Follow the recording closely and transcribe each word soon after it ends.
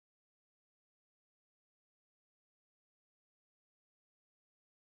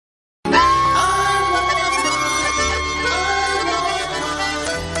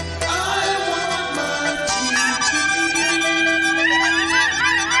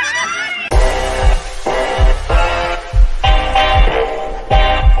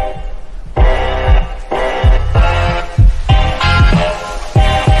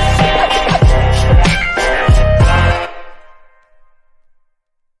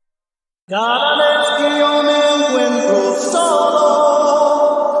Cada vez que yo me encuentro solo,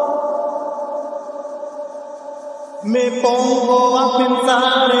 me pongo a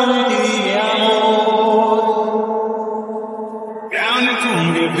pensar en ti, mi amor. Down into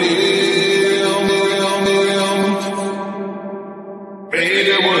me, baby,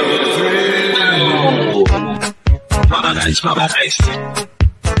 what a thrill. Mama nice, mama nice.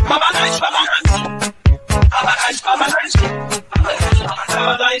 Mama nice, mama nice. Mama nice, mama nice. Mama nice,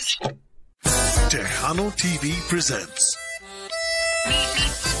 mama nice. Tejano TV presents.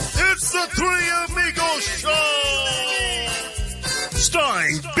 It's the Three Amigos Show!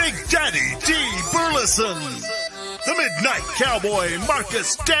 Starring Big Daddy D. Burleson, the Midnight Cowboy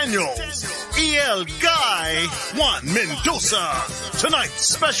Marcus Daniels, E.L. Guy, Juan Mendoza. Tonight's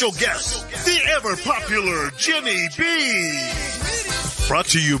special guest, the ever-popular Jenny B. Brought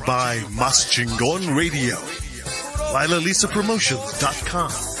to you by Mas Chingon Radio,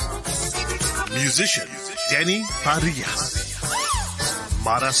 LilaLisaPromotions.com. Musician Danny Farias.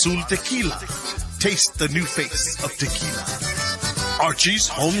 Marasul Tequila. Taste the new face of tequila. Archie's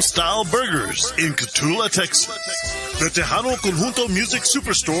Homestyle Burgers in Cotulla, Texas. The Tejano Conjunto Music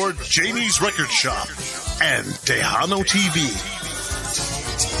Superstore, Janie's Record Shop, and Tejano TV.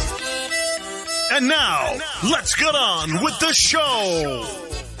 And now, let's get on with the show.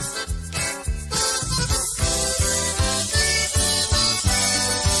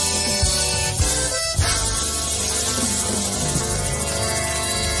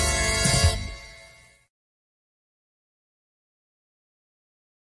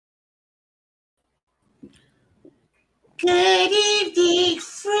 Good evening,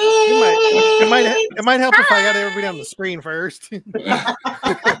 friend. It might help if I got everybody on the screen first. All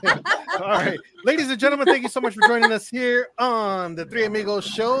right. Ladies and gentlemen, thank you so much for joining us here on the Three Amigos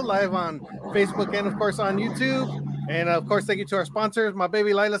Show, live on Facebook and, of course, on YouTube. And, of course, thank you to our sponsors, my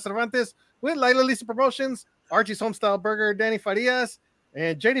baby Lila Cervantes with Lila Lisa Promotions, Archie's Homestyle Burger, Danny Farias,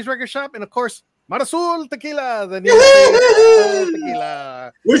 and Janie's Record Shop, and, of course, Marasul Tequila, the new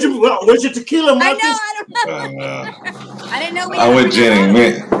tequila. Where's your tequila, Marcus? I know. I didn't know. I'm with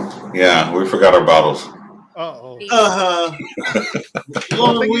Jenny. Yeah, we forgot our bottles. Uh-oh.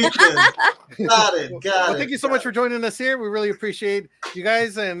 Long weekend. Got it. Well, thank you so much for joining us here. We really appreciate you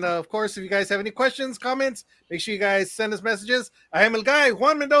guys. And, of course, if you guys have any questions, comments, make sure you guys send us messages. I am El Guy,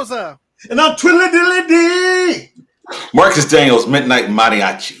 Juan Mendoza. And I'm Twiddly Dilly D. Marcus Daniels, Midnight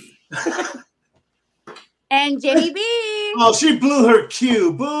Mariachi. And Jenny B. Oh, she blew her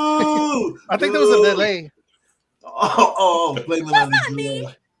cue. Boo. I think there was a delay. Oh, blame it on That's not the me.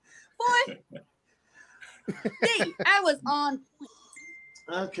 delay. Boy. Hey, I was on.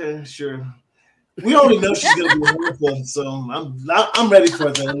 Okay, sure. We already know she's gonna be wonderful, so I'm ready for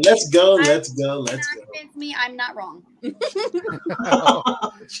it. Let's go. Convince me I'm not wrong.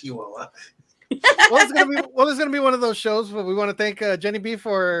 Chihuahua. Well, it's gonna be one of those shows. But we want to thank Jenny B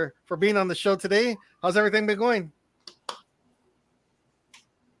for being on the show today. How's everything been going?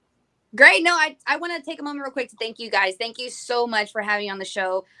 Great. No, I want to take a moment real quick to thank you guys. Thank you so much for having me on the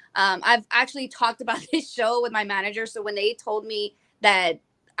show. I've actually talked about this show with my manager. So when they told me that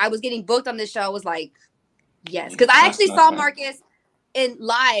I was getting booked on this show, I was like, yes. Because I actually saw Marcus in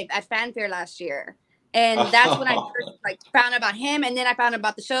live at Fanfare last year. And that's when I first found out about him. And then I found out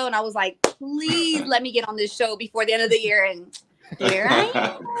about the show. And I was like, please let me get on this show before the end of the year. And here I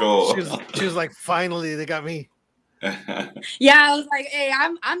am. Cool. She was like, finally, they got me. Yeah, I was like, hey,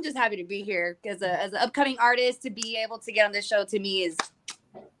 I'm just happy to be here because as an upcoming artist, to be able to get on this show to me is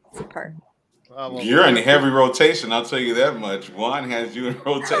superb. You're in heavy rotation, I'll tell you that much. Juan has you in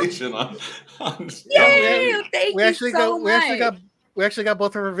rotation on Yay! Thank you so much. We actually got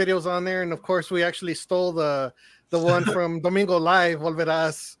both of her videos on there, and of course, we actually stole the one from Domingo Live,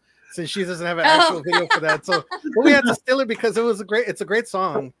 Volverás, since she doesn't have an actual video for that. So but we had to steal it because it's a great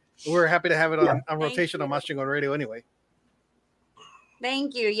song. We're happy to have it on rotation on Mas Chingon Radio anyway.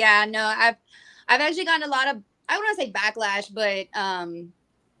 Thank you. Yeah, no, I've actually gotten a lot of, I don't want to say backlash, but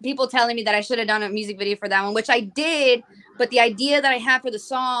people telling me that I should have done a music video for that one, which I did. But the idea that I had for the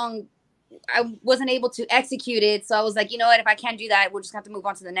song, I wasn't able to execute it. So I was like, you know what? If I can't do that, we'll just have to move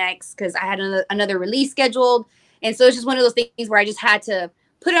on to the next because I had another release scheduled. And so it's just one of those things where I just had to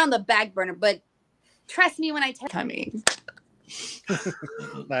put it on the back burner. But trust me when I tell you. Coming.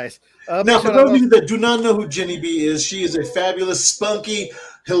 Nice. Now, for those of you that do not know who Jenny B is, she is a fabulous, spunky,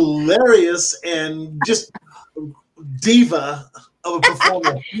 hilarious, and just diva of a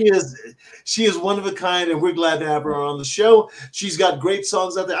performer. She is one of a kind, and we're glad to have her on the show. She's got great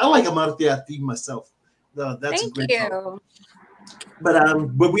songs out there. I like Amarte a Ti myself. That's Thank a great you. song.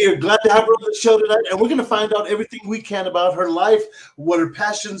 But we are glad to have her on the show tonight, and we're going to find out everything we can about her life, what her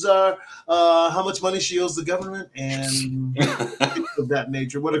passions are, how much money she owes the government, and things of that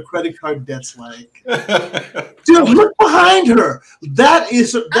nature. What her credit card debt's like. Dude, look behind her. That's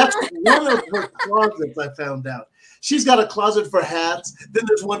one of her closets. I found out she's got a closet for hats. Then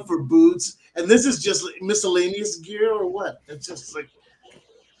there's one for boots, and this is just miscellaneous gear or what? It's just like,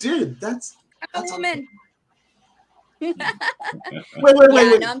 dude, that's a woman. wait. No,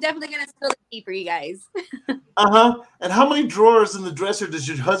 I'm definitely gonna spill the tea for you guys. And how many drawers in the dresser does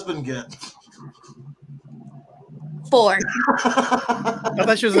your husband get? 4. I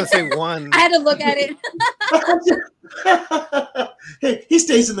thought she was gonna say 1. I had to look at it. Hey, he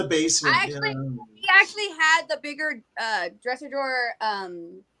stays in the basement. He actually had the bigger dresser drawer,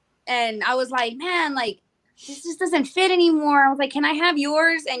 and I was like, man, like this just doesn't fit anymore. I was like, can I have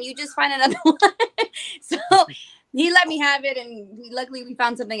yours? And you just find another one. So he let me have it, and luckily we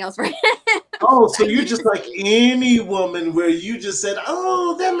found something else for him. Oh, so you're just like any woman where you just said,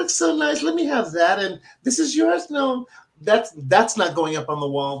 oh, that looks so nice. Let me have that. And this is yours? No, that's not going up on the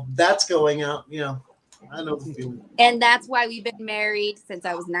wall. That's going out. I know the feeling. And that's why we've been married since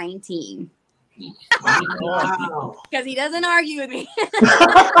I was 19. Wow. Because he doesn't argue with me.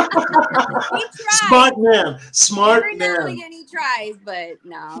 Smart man. Every now and again he tries, but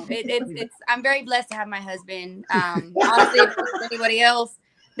no, it's. I'm very blessed to have my husband. Honestly, if it was anybody else,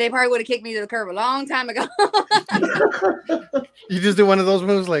 they probably would have kicked me to the curb a long time ago. You just do one of those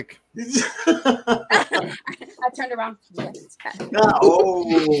moves, like. I turned around.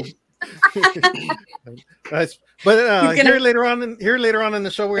 Oh. Nice. But here later on in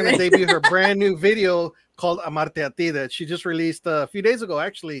the show, we're gonna debut her brand new video called Amarte a Ti that she just released a few days ago,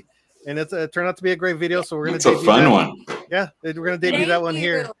 actually, and it turned out to be a great video. So we're gonna. It's a fun one. Yeah, we're gonna debut that one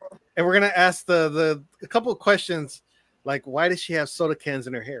here, and we're gonna ask a couple of questions, like why does she have soda cans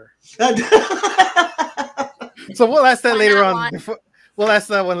in her hair? So we'll ask that later on. We'll ask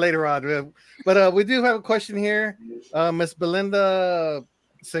that one later on. But we do have a question here. Miss Belinda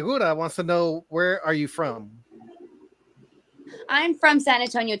Segura wants to know, where are you from? I'm from San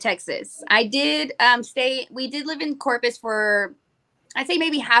Antonio, Texas. I did we did live in Corpus for, I'd say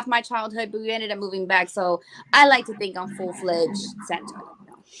maybe half my childhood, but we ended up moving back. So I like to think I'm full-fledged San Antonio.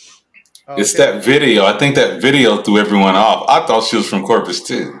 Okay. It's that video. I think that video threw everyone off. I thought she was from Corpus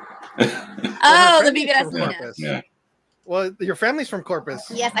too. Oh, the Viva Latina. Yeah. Well, your family's from Corpus.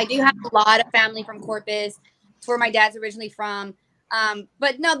 Yes, I do have a lot of family from Corpus. It's where my dad's originally from.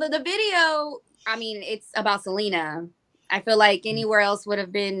 But no, the video, I mean, it's about Selena. I feel like anywhere else it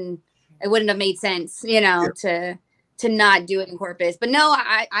wouldn't have made sense, to not do it in Corpus. But no,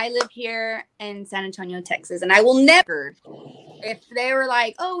 I live here in San Antonio, Texas, and I will never, if they were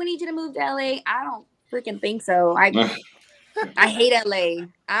like, oh, we need you to move to LA, I don't freaking think so. I hate LA.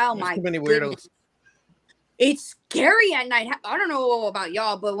 Oh my too many weirdos. Goodness. It's scary at night. I don't know about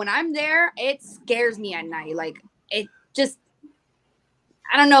y'all, but when I'm there, it scares me at night. Like, it just,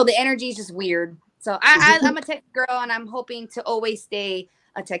 I don't know. The energy is just weird. So I'm a Texas girl, and I'm hoping to always stay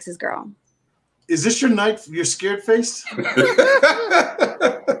a Texas girl. Is this your scared face?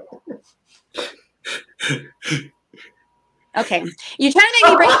 Okay. You're trying to make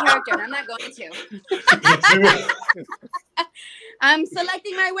me break character, and I'm not going to. I'm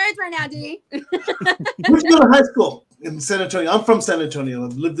selecting my words right now, D. Where'd you go to high school? In San Antonio. I'm from San Antonio.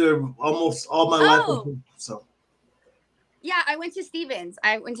 I've lived there almost all my life. So. Yeah, I went to Stevens.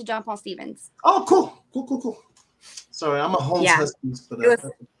 I went to John Paul Stevens. Oh, cool. Sorry, I'm a Holmes husband. But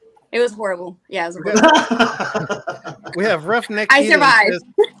it was horrible. Yeah, it was horrible. We have Roughneck. I survived.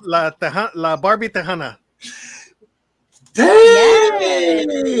 La Barbie Tejana. Hey,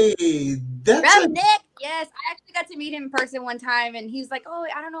 that's Roughneck. Yes, I actually got to meet him in person one time, and he's like, "Oh,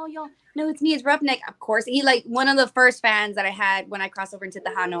 I don't know, y'all. No, it's me. It's Roughneck." Of course, he like one of the first fans that I had when I crossed over into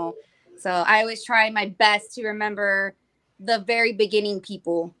Tejano. So I always try my best to remember the very beginning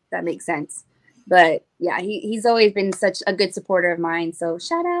people. That makes sense. But yeah, he's always been such a good supporter of mine. So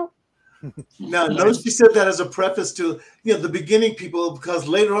shout out. Now, notice you said that as a preface to the beginning people, because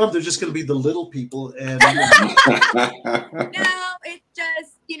later on they're just going to be the little people. And no, it's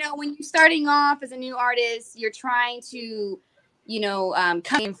just when you're starting off as a new artist, you're trying to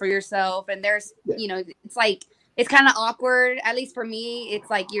come in for yourself, and there's it's like it's kind of awkward. At least for me,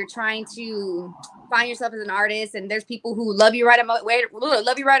 it's like you're trying to find yourself as an artist, and there's people who love you right away,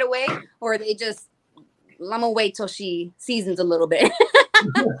 or they just I'm gonna wait till she seasons a little bit.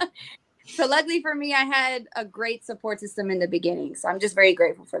 So luckily for me, I had a great support system in the beginning. So I'm just very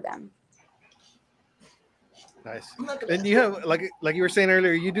grateful for them. Nice. I'm not gonna And you have like you were saying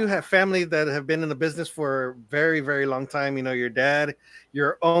earlier, you do have family that have been in the business for a very, very long time. You know, your dad,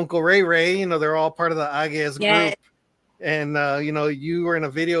 your uncle Ray Ray, you know, they're all part of the Agues Yeah. group. And you know, you were in a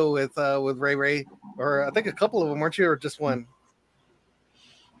video with Ray Ray, or I think a couple of them, weren't you, or just one?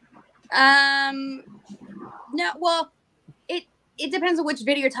 No, well, it depends on which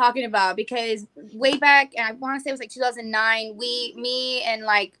video you're talking about, because way back, and I want to say it was like 2009, me and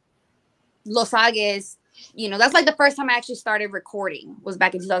like Los Agues, you know, that's like the first time I actually started recording was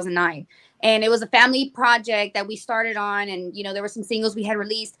back in 2009. And it was a family project that we started on. And, you know, there were some singles we had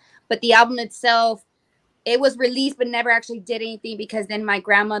released, but the album itself, it was released, but never actually did anything, because then my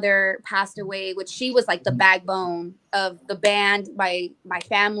grandmother passed away, which she was like the backbone of the band, my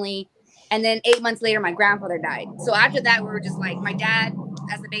family. And then 8 months later, my grandfather died. So after that, we were just like, my dad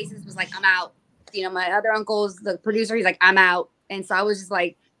as the bassist was like, I'm out. You know, my other uncle's the producer, he's like, I'm out. And so I was just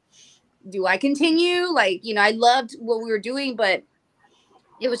like, do I continue? Like, you know, I loved what we were doing, but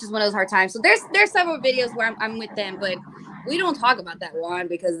it was just one of those hard times. So there's several videos where I'm with them, but we don't talk about that one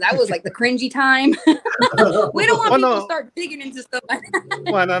because that was like the cringy time. We don't want people to start digging into stuff like that.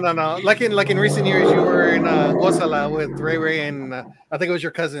 Well, no. Like in recent years, you were in Gozala with Ray Ray, and I think it was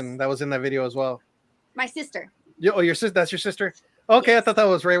your cousin that was in that video as well. My sister. Oh, your sister. That's your sister. Okay, I thought that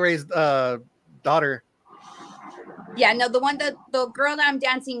was Ray Ray's daughter. Yeah, no, the girl that I'm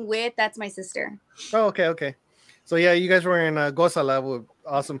dancing with, that's my sister. Oh, okay. So yeah, you guys were in Gozala.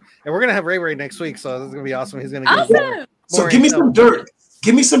 Awesome. And we're gonna have Ray Ray next week, so this is gonna be awesome. He's gonna give awesome. So give me some dirt.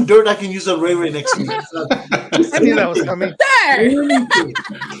 Give me some dirt I can use on Ray Ray next week. I knew that was coming.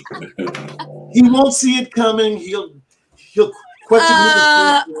 He won't see it coming. He'll question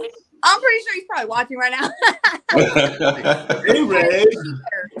I'm pretty sure he's probably watching right now. Hey Ray.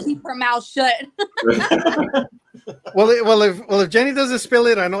 Keep her mouth shut. Well, if Jenny doesn't spill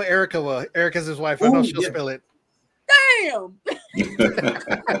it, I know Erica will. Erica's his wife. I know she'll spill it. Damn.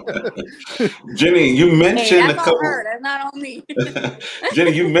 Jenny, you mentioned that's on her. That's not on me.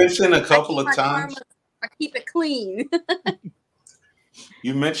 Jenny, you mentioned a couple of times. I keep it clean.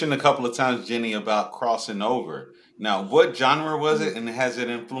 You mentioned a couple of times, Jenny, about crossing over. Now, what genre was it, and has it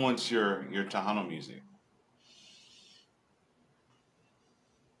influenced your Tejano music?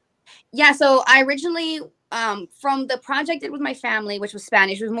 Yeah, so I originally, from the project I did with my family, which was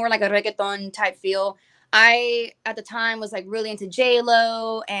Spanish, it was more like a reggaeton type feel. I, at the time, was like really into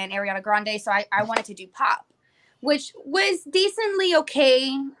J-Lo and Ariana Grande, so I wanted to do pop, which was decently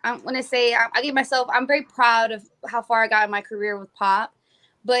okay. I want to say, I give myself, I'm very proud of how far I got in my career with pop,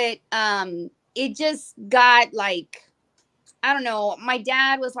 but it just got like, I don't know, my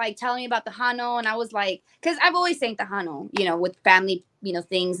dad was like telling me about the Tejano, and I was like, because I've always sang Tejano, you know, with family, you know,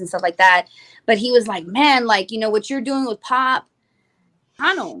 things and stuff like that. But he was like, man, like, you know, what you're doing with pop,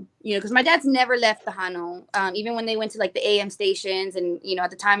 Tejano, you know, because my dad's never left the Tejano, even when they went to like the AM stations, and, you know, at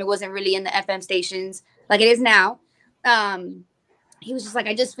the time it wasn't really in the FM stations like it is now. He was just like,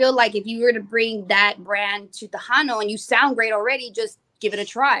 I just feel like if you were to bring that brand to Tejano and you sound great already, just give it a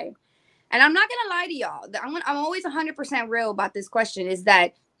try. And I'm not going to lie to y'all. I'm always 100% real about this question, is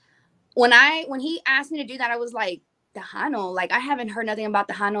that when he asked me to do that, I was like, Tejano, like I haven't heard nothing about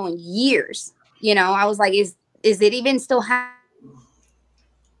Tejano in years. You know, I was like, is it even still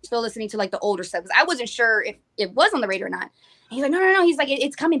still listening to like the older stuff? Because I wasn't sure if it was on the radio or not. And he's like, no. He's like,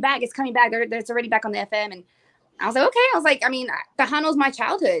 it's coming back. It's coming back. It's already back on the FM. And I was like, okay. I was like, I mean, Tejano's my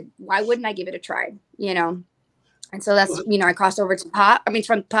childhood. Why wouldn't I give it a try? You know? And so that's, you know, I crossed over to pop. I mean,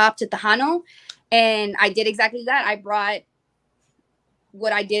 from pop to Tejano, and I did exactly that. I brought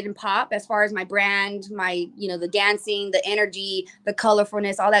what I did in pop as far as my brand, my, you know, the dancing, the energy, the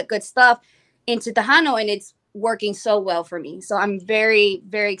colorfulness, all that good stuff into Tejano, and it's working so well for me. So I'm very,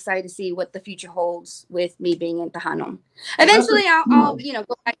 very excited to see what the future holds with me being in Tejano. Eventually, I'll you know,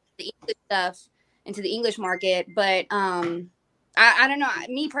 go back to the English stuff, into the English market, but I don't know.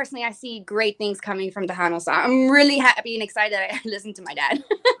 Me personally, I see great things coming from Tejano, so I'm really happy and excited that I listened to my dad.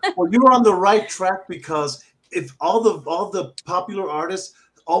 Well, you're on the right track, because if all the popular artists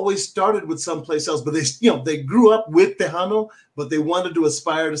always started with someplace else, but they grew up with Tejano, but they wanted to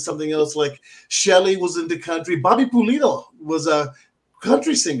aspire to something else. Like Shelly was into country. Bobby Pulido was a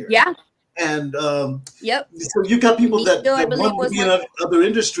country singer. Yeah. And yep. So you got people that want to be in other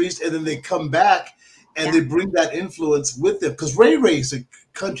industries, and then they come back. And they bring that influence with them, because Ray Ray's a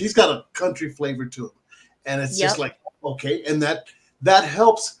country. He's got a country flavor to him, and it's just like, okay, and that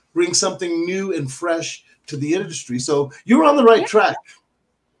helps bring something new and fresh to the industry. So you're on the right track.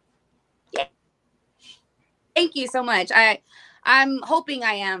 Yeah. Thank you so much. I'm hoping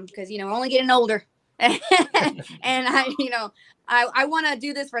I am, because, you know, we're only getting older, and I want to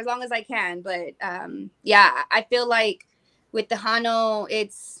do this for as long as I can. But yeah, I feel like with the Hano,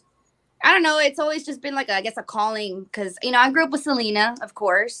 I don't know. It's always just been like, I guess, a calling because, I grew up with Selena, of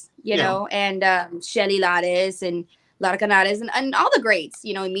course, and Shelly Lares and Lara Canales and all the greats,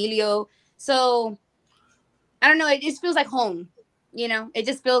 Emilio. So I don't know. It just feels like home, it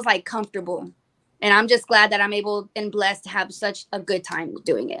just feels like comfortable. And I'm just glad that I'm able and blessed to have such a good time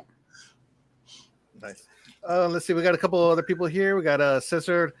doing it. Nice. Let's see. We got a couple other people here. We got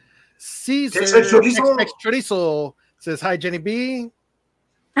Cesar Chorizo says, hi, Jenny B.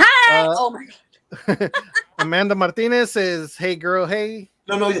 Hi. Oh, my God. Amanda Martinez says, hey, girl, hey.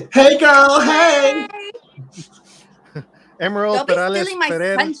 No. Hey, girl, hey. Emerald Don't be Perales stealing my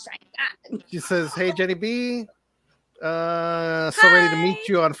Ferrer. sunshine. She says, hey, Jenny B. So ready to meet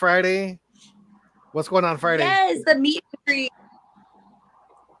you on Friday. What's going on Friday? Yes, the meet and greet.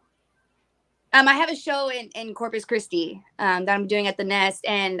 I have a show in Corpus Christi that I'm doing at the Nest,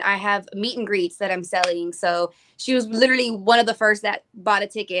 and I have meet and greets that I'm selling. So she was literally one of the first that bought a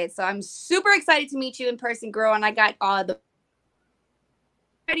ticket. So I'm super excited to meet you in person, girl. And I got all the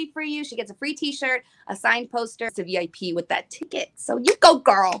ready for you. She gets a free T-shirt, a signed poster. It's a VIP with that ticket. So you go,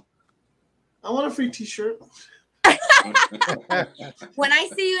 girl. I want a free T-shirt. When I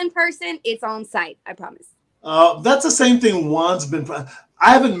see you in person, it's on site. I promise. That's the same thing Juan's been. I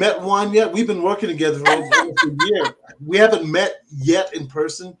haven't met Juan yet. We've been working together for almost a year. We haven't met yet in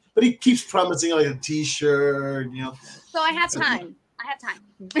person, but he keeps promising like a T-shirt, So I have time.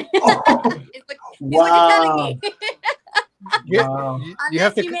 Oh, wow. Wow. You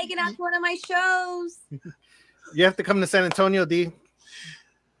have to make it out to one of my shows. You have to come to San Antonio, D.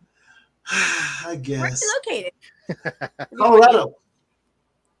 I guess. Where's it located? Colorado.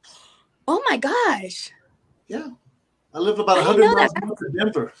 Oh my gosh. Yeah. I live about 100 miles north of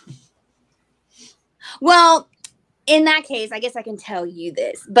Denver. Well, in that case, I guess I can tell you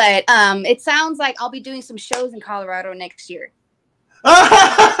this, but it sounds like I'll be doing some shows in Colorado next year. There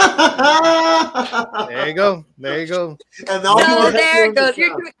you go. And so there goes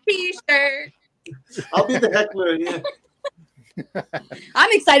your T-shirt. I'll be the heckler, yeah. I'm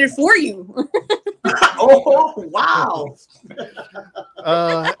excited for you. Oh, wow.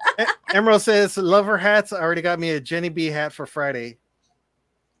 Emerald says, love her hats. I already got me a Jenny B hat for Friday.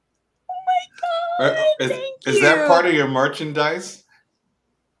 Oh my God. Is that part of your merchandise?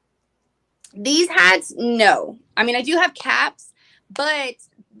 These hats, no. I mean, I do have caps, but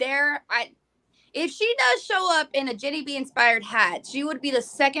if she does show up in a Jenny B inspired hat, she would be the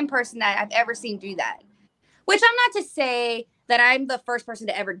second person that I've ever seen do that. Which I'm not to say that I'm the first person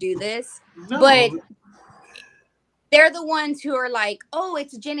to ever do this, but they're the ones who are like, oh,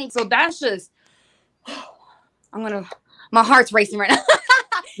 it's Jenny. So that's just, my heart's racing right now.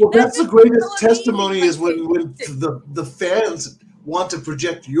 Well, that's the greatest testimony is when the fans want to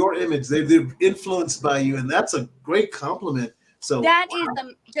project your image. They're influenced by you, and that's a great compliment. So that is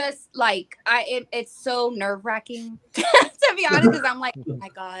just like it's so nerve wracking to be honest, because I'm like, oh my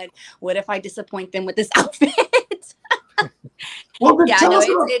God, what if I disappoint them with this outfit? Well, then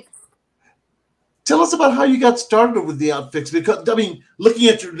tell us about how you got started with the outfits. Because I mean, looking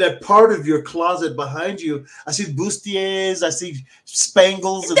at that part of your closet behind you, I see bustiers, I see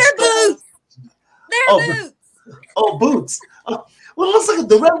spangles. They're boots. Boots. Oh, boots. Oh, well, it looks like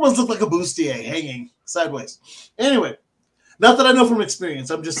the red ones look like a bustier hanging sideways. Anyway, not that I know from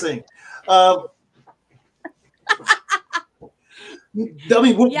experience. I'm just saying. I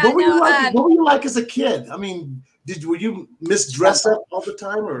mean, what were you like as a kid? I mean, were you misdressed up all the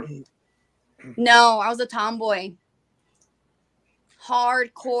time, or? No, I was a tomboy.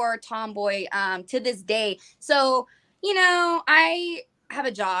 Hardcore tomboy to this day. So, I have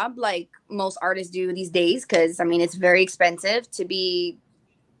a job like most artists do these days because, I mean, it's very expensive to be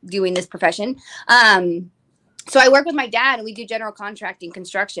doing this profession. So I work with my dad and we do general contracting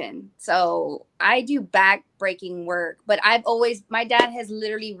construction. So I do back-breaking work. But my dad has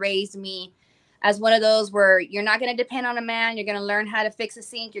literally raised me as one of those where you're not going to depend on a man. You're going to learn how to fix a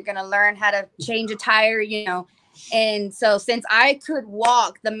sink. You're going to learn how to change a tire, And so since I could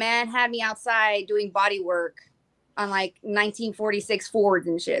walk, the man had me outside doing body work on like 1946 Fords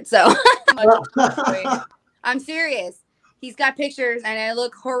and shit. So I'm serious. He's got pictures and I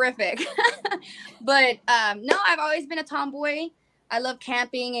look horrific. But no, I've always been a tomboy. I love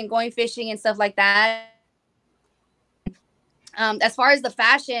camping and going fishing and stuff like that. As far as the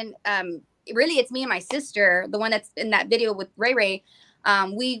fashion, really, it's me and my sister, the one that's in that video with Ray Ray.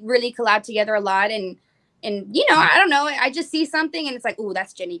 We really collab together a lot. And I don't know. I just see something and it's like, ooh,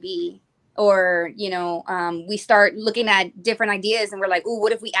 that's Jenny B. Or, we start looking at different ideas and we're like, ooh,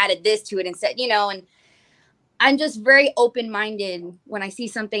 what if we added this to it instead, and I'm just very open-minded when I see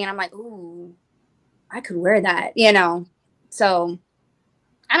something and I'm like, ooh, I could wear that, you know. So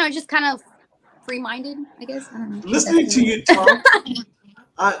I don't know, just kind of free-minded, I guess. I don't know. Listening to you talk,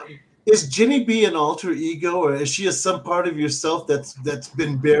 is Jenny B an alter ego, or is she some part of yourself that's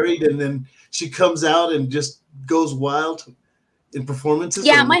been buried and then she comes out and just goes wild in performances?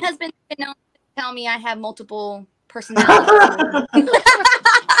 Yeah, my husband been known to tell me I have multiple personalities.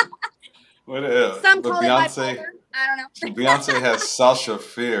 What else? Some But call Beyonce, it bipolar. I don't know. Beyonce has Sasha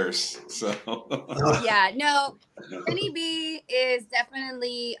Fierce, so Yeah, no, Jenny B is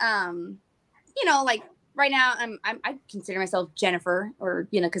definitely, you know, like right now I consider myself Jennifer, or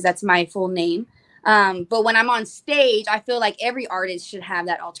you know, because that's my full name. But when I'm on stage, I feel like every artist should have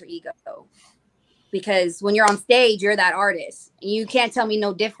that alter ego, because when you're on stage, you're that artist. You can't tell me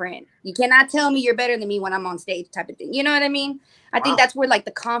no different. You cannot tell me you're better than me when I'm on stage, type of thing. You know what I mean? I think that's where like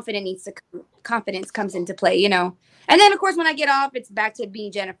the confidence comes into play, you know. And then of course when I get off, it's back to being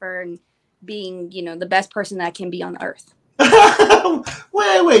Jennifer and being, you know, the best person that I can be on earth.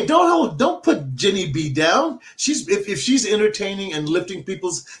 Wait! Don't put Jenny B down. If she's entertaining and lifting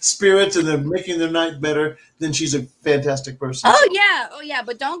people's spirits and then making their night better, then she's a fantastic person. Oh yeah.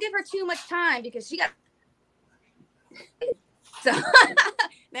 But don't give her too much time, because she got. So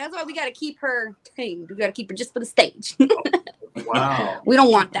that's why we got to keep her tamed. We got to keep her just for the stage. Wow. We don't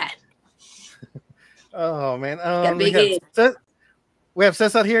want that. Oh man. We have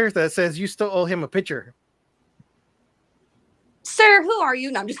Cesar here that says you still owe him a picture. Sir, who are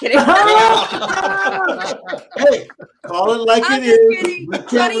you? No, I'm just kidding. Hey, call it like I'm it just is. kidding. We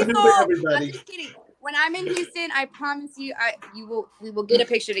can't remember I'm everybody. just kidding. When I'm in Houston, I promise you, we will get a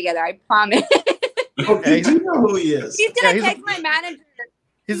picture together. I promise. Okay, you know who he is. He's gonna text my manager.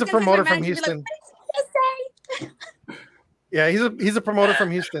 He's a promoter from Houston. Like, what did you say? Yeah, he's a promoter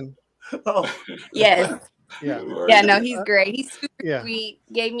from Houston. Oh. Yes. Yeah. Yeah, no, he's great. He's super Yeah. sweet.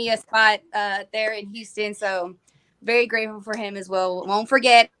 Gave me a spot there in Houston, so very grateful for him as well. Won't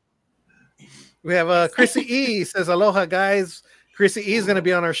forget. We have Chrissy E says aloha guys. Chrissy E is going to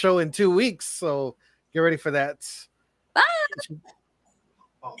be on our show in 2 weeks, so get ready for that. Bye.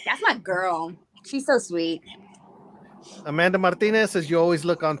 That's my girl. She's so sweet. Amanda Martinez says you always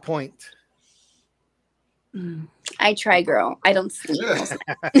look on point. I try, girl. I don't sleep.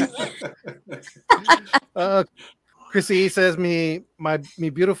 Chrissy E says mi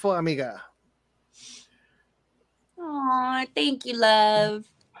beautiful amiga. Aw, thank you, love.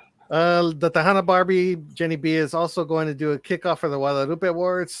 The Tejana Barbie, Jenny B, is also going to do a kickoff for the Guadalupe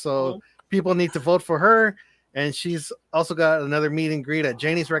Awards, so people need to vote for her. And she's also got another meet and greet at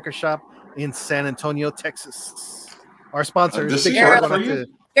Janie's Record Shop in San Antonio, Texas. Our sponsor is Big Girl,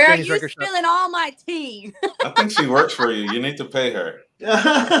 Janie's you're Record Shop. spilling all my tea. I think she works for you. You need to pay her.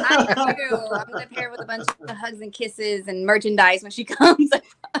 I do. I'm going to pair her with a bunch of hugs and kisses and merchandise when she comes.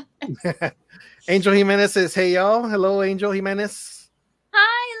 Angel Jimenez says, hey, y'all. Hello, Angel Jimenez.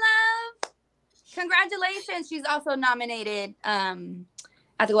 Hi, love. Congratulations. She's also nominated at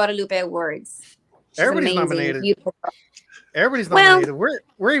the Guadalupe Awards. She's Everybody's amazing, nominated. beautiful. Everybody's nominated.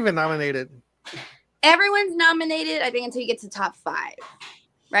 We're even nominated. Everyone's nominated, I think, until you get to top 5,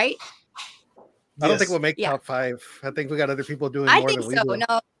 right? I don't think we'll make top 5. I think we got other people doing more than we do. I think so.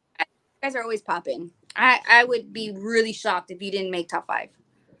 No, you guys are always popping. I would be really shocked if you didn't make top 5.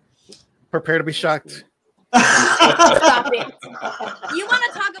 Prepare to be shocked. Stop it. You want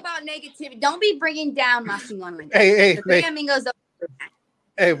to talk about negativity? Don't be bringing down Masingon like that. Hey, Amigos don't do that.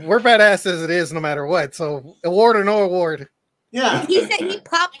 Hey, we're badass as it is, no matter what. So, award or no award. Yeah. He said he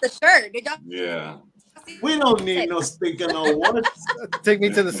popped the shirt. Yeah. We don't need no stinking awards. Take me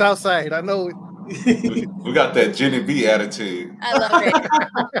to the south side. I know. We got that Jenny B attitude. I love it.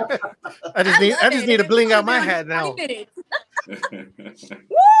 I just need to bling out my hat now.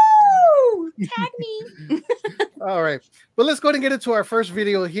 Woo! Tag me. All right. But let's go ahead and get into our first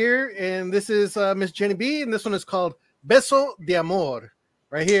video here. And this is Miss Jenny B. And this one is called Beso de Amor.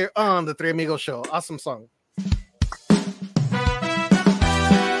 Right here on the Three Amigos Show. Awesome song.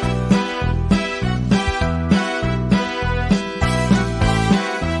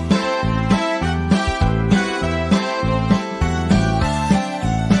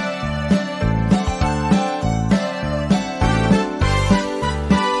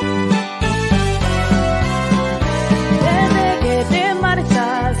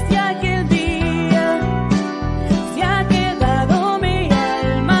 Se ha quedado mi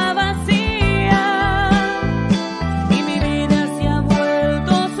alma vacía.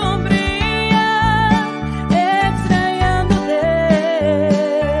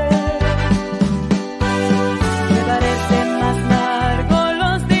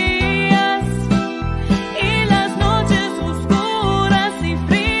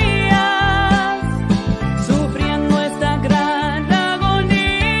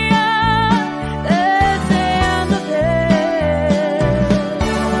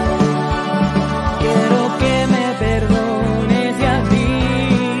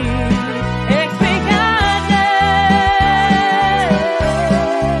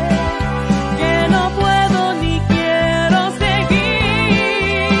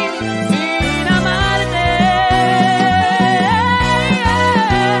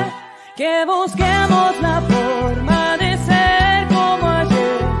 que busquemos la forma de ser como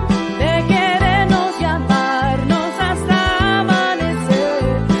ayer, de querernos y amarnos hasta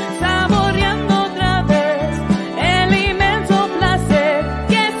amanecer, saboreando otra vez el inmenso placer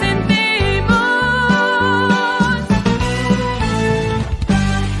que sentimos,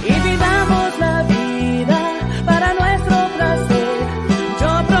 y vivamos la vida para nuestro placer.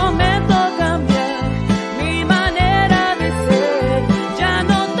 Yo prometo cambiar mi manera de ser, ya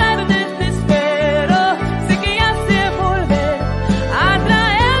no tardes, te espero, sé que ya sé volver a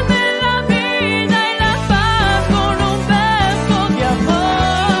traerme la vida y la paz con un beso de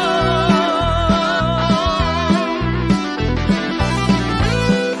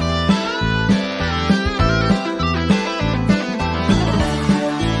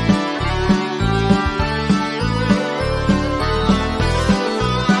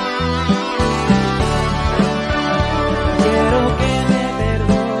quiero que me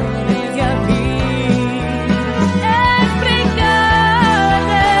perdones y al fin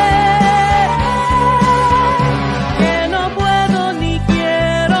explicarte que no puedo ni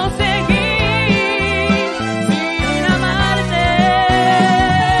quiero seguir sin amarte,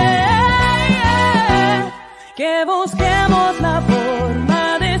 que busquemos la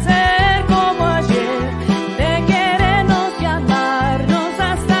forma de ser como ayer, de querernos y amarnos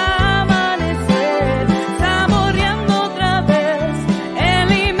hasta amanecer, saboreando otra vez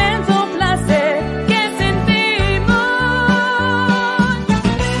el inmenso placer que sentimos,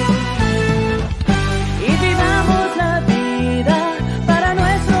 y vivamos la vida para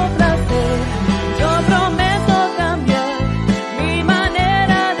nuestro placer. Yo prometo cambiar mi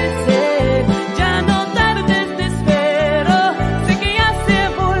manera de ser, ya no tardes, te espero, sé que ya sé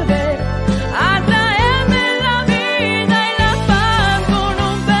volver a traerme la vida y la paz con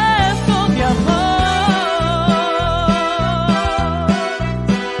un beso de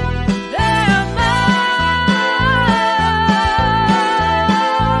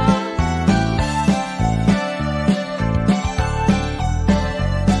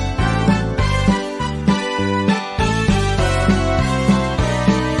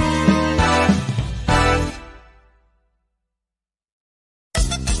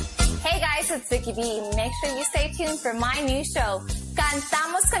Hey guys, it's Vicky B. Make sure you stay tuned for my new show,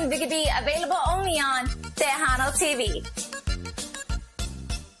 Cantamos con Vicky B, available only on Tejano TV.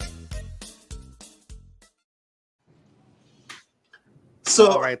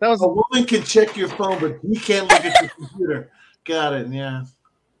 So All right, that was- a woman can check your phone, but he can't look at your computer. Got it, yeah.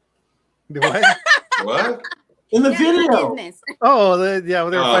 What? What? In the Yeah, video. business. Oh, they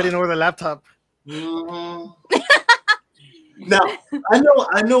were Oh. fighting over the laptop. Mhm. Now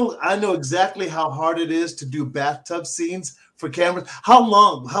I know exactly how hard it is to do bathtub scenes for cameras. How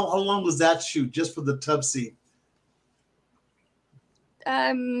long was that shoot just for the tub scene?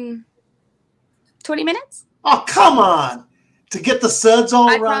 20 minutes. Oh, come on. To get the suds all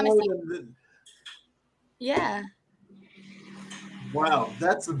I around. promise you. Yeah. Wow,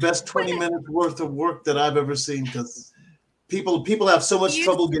 that's the best 20 minutes worth of work that I've ever seen, because people have so much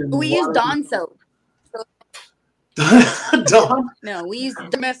trouble getting We use water. Dawn soap. Dawn? No, we use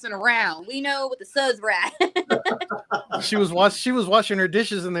messing around. We know what the suds were at. She was washing her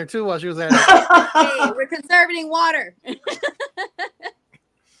dishes in there too while she was at it. Hey, we're conserving water.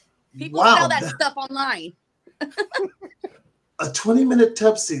 People Wow, sell that stuff online. A 20-minute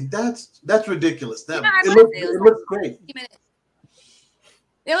tub scene. That's ridiculous. That Yeah, it looks great. 50 minutes.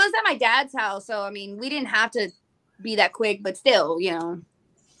 It was at my dad's house, so I mean, we didn't have to be that quick, but still, you know,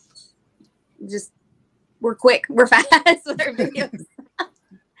 just we're quick, we're fast with our videos.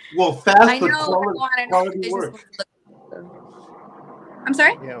 Well, fast I but know. quality work. I'm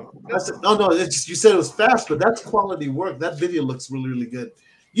sorry. Yeah. You said it was fast, but that's quality work. That video looks really, really good.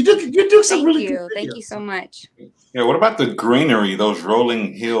 You do some Thank really you. good videos. Thank you so much. Yeah, what about the greenery, those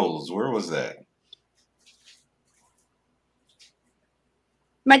rolling hills? Where was that?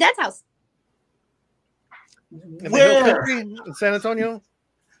 My dad's house. In the hill Where? country in San Antonio.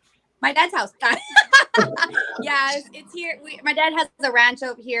 My dad's house. Yeah, it's here. My dad has a ranch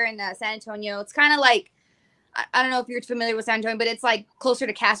over here in San Antonio. It's kind of like, I don't know if you're familiar with San Antonio, but it's like closer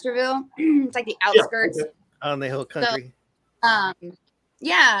to Castroville. It's like the outskirts. Yeah, okay. On the hill country.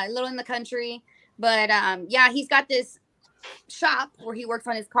 Yeah, a little in the country. But yeah, he's got this shop where he works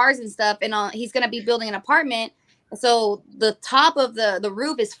on his cars and stuff, and he's gonna be building an apartment. So the top of the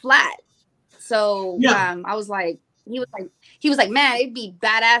roof is flat. So Yeah. I was like, he was like, man, it'd be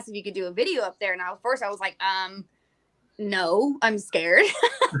badass if you could do a video up there. And first I was like, no, I'm scared.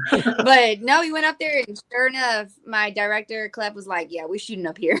 But no, he went up there, and sure enough, my director Clef was like, yeah, we're shooting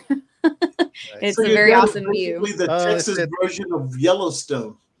up here. It's So a your very dad is awesome view. basically the Oh, Texas that's it. version of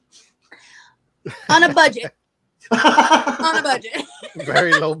Yellowstone. On a budget. On a budget.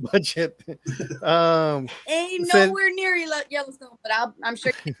 Very low budget. Ain't nowhere near Yellowstone, but I'm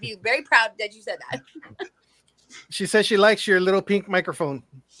sure you'd be very proud that you said that. She says she likes your little pink microphone.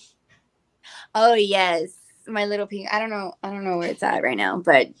 Oh yes, my little pink. I don't know where it's at right now,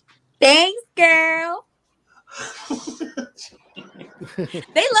 but thanks, girl. They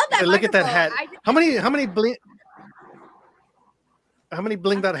love that. Hey, look at that hat. I How many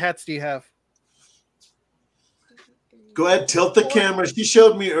blinged out hats do you have? Go ahead, tilt the camera. She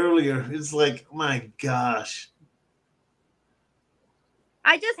showed me earlier. It's like, my gosh.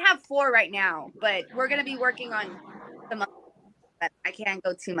 I just have 4 right now, but we're gonna be working on some. But I can't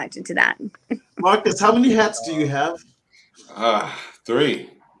go too much into that. Marcus, how many hats do you have? 3.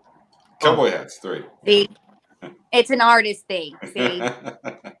 Cowboy hats, 3. See, it's an artist thing. See,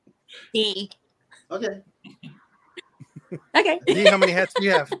 see. Okay. Okay. Dee, how many hats do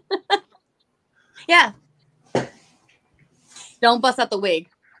you have? Yeah. Don't bust out the wig.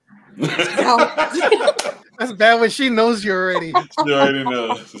 That's bad when she knows you already. You already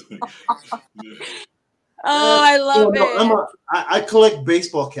know. Oh, I love it. I collect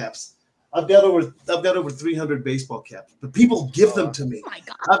baseball caps. I've got over 300 baseball caps, but people give them to me. Oh my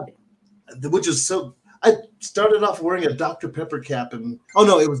god! Which is so. I started off wearing a Dr. Pepper cap, and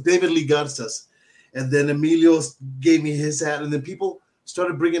it was David Lee Garza's, and then Emilio gave me his hat, and then people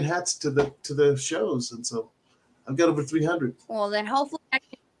started bringing hats to the shows, and so I've got over 300. Well, then hopefully I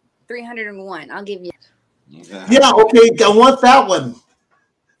can 301. I'll give you. Yeah, okay, I want that one.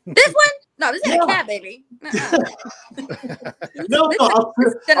 This one? No, this ain't a cat, baby. No,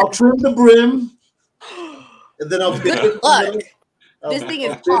 I'll trim the brim, and then I'll Good luck. This thing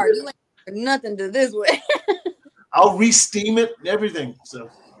is hard. You ain't nothing to this way. I'll re-steam it and everything. So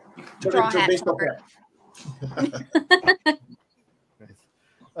Draw hat baseball cap.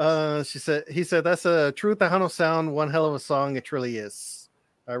 He said that's a true Tejano sound, one hell of a song. It truly is.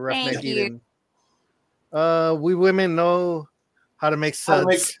 Roughneck Eden. We women know how to make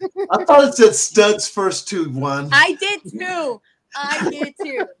suds. I thought it said studs first too, Juan. I did too.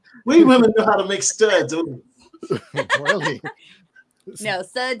 We women know how to make studs. Really? No,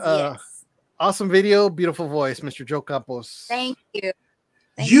 suds, yes. Awesome video, beautiful voice, Mr. Joe Campos. Thank you.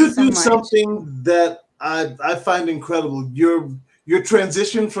 You do something that I find incredible. Your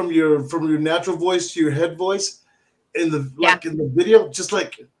transition from your natural voice to your head voice in the video, just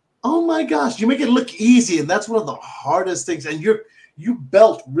like, oh my gosh, you make it look easy, and that's one of the hardest things. And you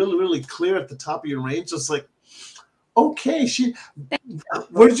belt really, really clear at the top of your range. So it's like, okay,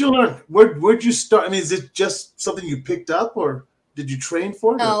 where did you learn? Where'd you start? I mean, is it just something you picked up, or did you train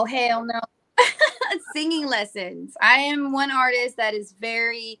for it? No, hell no. Singing lessons. I am one artist that is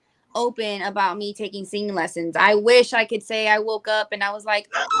very open about me taking singing lessons. I wish I could say I woke up and I was like,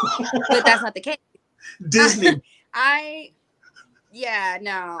 but that's not the case. Disney. I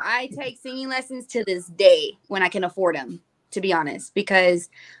take singing lessons to this day when I can afford them, to be honest, because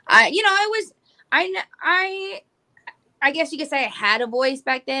I guess you could say I had a voice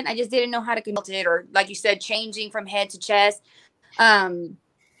back then. I just didn't know how to control it, or like you said, changing from head to chest.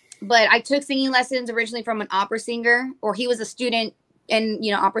 But I took singing lessons originally from an opera singer, or he was a student in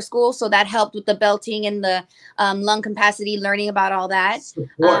opera school, so that helped with the belting and the lung capacity, learning about all that.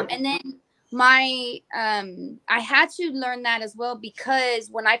 And then I had to learn that as well, because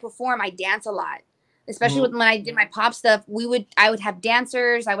when I perform, I dance a lot, especially when I did my pop stuff. I would have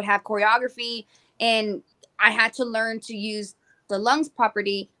dancers, I would have choreography, and I had to learn to use the lungs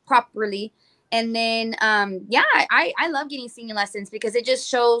properly. And then, I love getting singing lessons because it just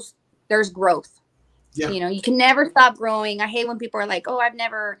shows there's growth. Yeah. You can never stop growing. I hate when people are like, oh,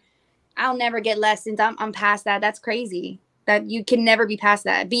 I'll never get lessons. I'm past that. That's crazy. That you can never be past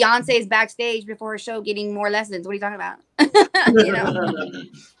that. Beyonce is backstage before her show getting more lessons. What are you talking about? You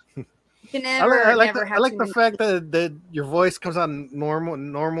can never, I like the fact that your voice comes out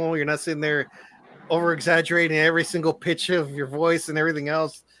normal. You're not sitting there over exaggerating every single pitch of your voice and everything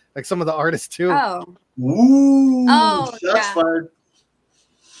else, like some of the artists too. Oh. Ooh. Oh, shots fired.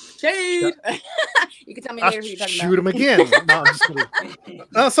 Shade. You can tell me later who you're talking shoot about. him again. No, I'm just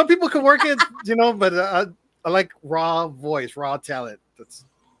kidding. Some people can work it, but I like raw voice, raw talent.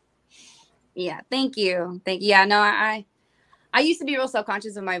 Yeah, thank you. Yeah, no, I used to be real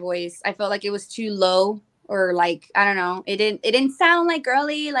self-conscious of my voice. I felt like it was too low, or like, I don't know. It didn't sound like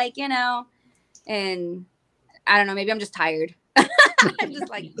girly, like, and I don't know, maybe I'm just tired. I'm just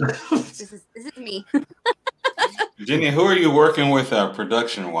like, this is me. Virginia, who are you working with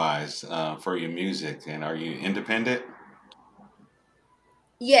production-wise for your music, and are you independent?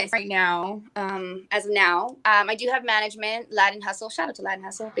 Yes, right now, as of now, I do have management, Latin Hustle. Shout out to Latin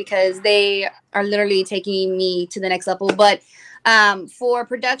Hustle because they are literally taking me to the next level. But for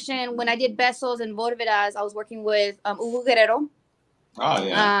production, when I did Besos and Volveras, I was working with Hugo Guerrero. Oh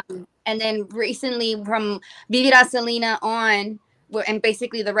yeah. And then recently from Vivirá Selena on, and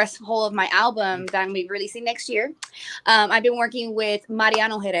basically the rest whole of my album that I'm going to be releasing next year, I've been working with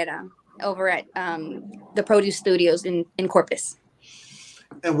Mariano Herrera over at the Produce Studios in Corpus.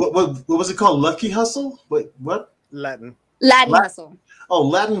 And what was it called? Lucky Hustle? Wait, what? Latin. Latin Hustle. Oh,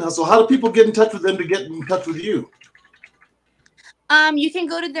 Latin Hustle. How do people get in touch with them to get in touch with you? You can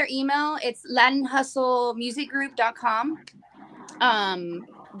go to their email. It's latinhustlemusicgroup.com.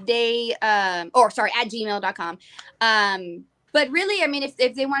 They at gmail.com. But really, I mean, if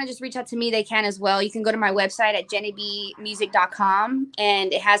they want to just reach out to me, they can as well. You can go to my website at jennybmusic.com,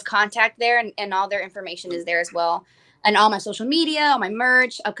 and it has contact there, and all their information is there as well. And all my social media, all my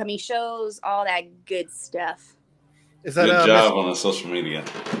merch, upcoming shows, all that good stuff. Is that Good job on the social media.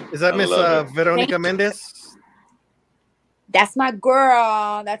 Is that Miss Veronica Mendez? That's my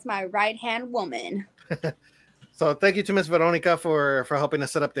girl. That's my right-hand woman. So thank you to Miss Veronica for helping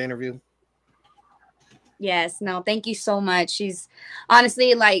us set up the interview. Yes, no, thank you so much. She's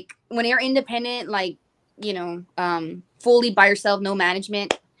honestly, like, when you're independent, like, you know, fully by yourself, no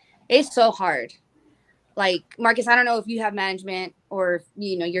management, it's so hard. Like, Marcus, I don't know if you have management or if,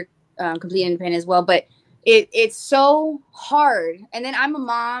 you know, you're completely independent as well, but it's so hard. And then I'm a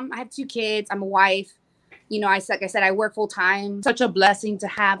mom. I have 2 kids. I'm a wife. You know, like I said, I work full time. Such a blessing to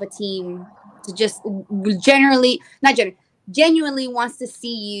have a team to just genuinely wants to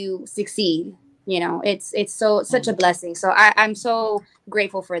see you succeed. You know, it's such a blessing. So I'm so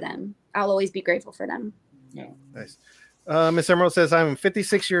grateful for them. I'll always be grateful for them. Yeah. Nice. Miss Emerald says, I'm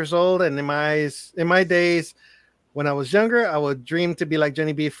 56 years old, and in my days when I was younger, I would dream to be like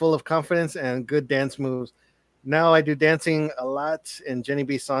Jenny B, full of confidence and good dance moves. Now I do dancing a lot, and Jenny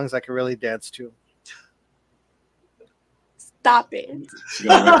B songs I can really dance to. Stop it. She's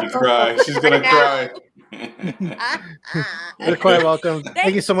gonna make you cry. She's gonna cry. You're quite welcome.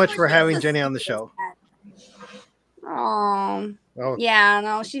 Thank you so much for having Jenny on the show. Oh, yeah,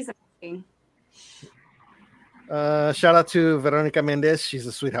 no, she's amazing. Shout out to Veronica Mendez. She's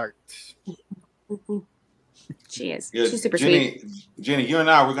a sweetheart. She is. Yeah, She's super sweet. Jenny, you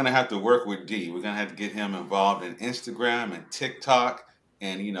and I, we're gonna have to work with D. We're gonna have to get him involved in Instagram and TikTok,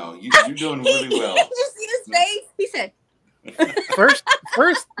 and you know, you're doing really well. Did you see his face? He said, First,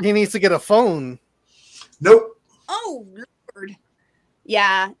 he needs to get a phone. Nope. "Oh Lord."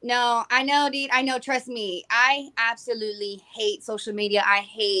 Yeah, no, I know, dude. I know. Trust me. I absolutely hate social media. I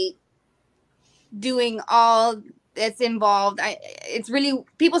hate doing all that's involved. It's really,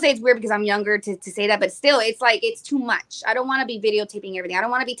 people say it's weird because I'm younger to say that, but still, it's like, it's too much. I don't want to be videotaping everything. I don't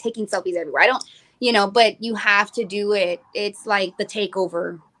want to be taking selfies everywhere. I don't, you know, but you have to do it. It's like the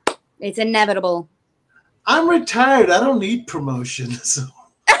takeover. It's inevitable. I'm retired. I don't need promotion. So.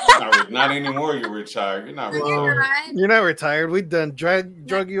 Not anymore. You're retired. You're not retired. You're not retired. We done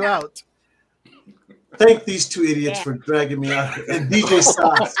drug you out. Thank these 2 idiots for dragging me out. And DJ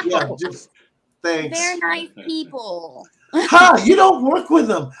Socks. Yeah, just thanks. They're nice people. You don't work with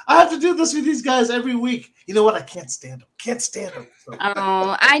them. I have to do this with these guys every week. You know what? I can't stand them. Can't stand them. So.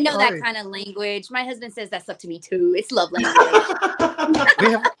 Oh, I know that kind of language. My husband says that stuff to me too. It's love language.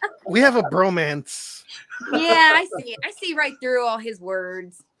 we have a bromance. Yeah, I see it. I see right through all his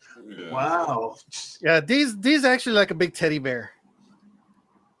words. Yeah. Wow. Yeah, these actually like a big teddy bear.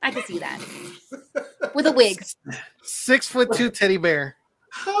 I can see that. With a wig. 6'2" teddy bear.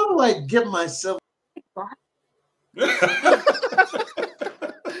 How do I get myself? Did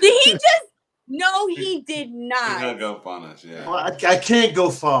he just? No, he did He not. hung up on us, yeah. Well, I can't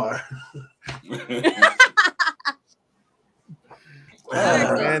go far.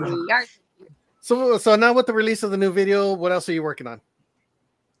 So now with the release of the new video, what else are you working on?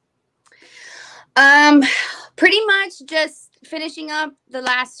 Pretty much just finishing up the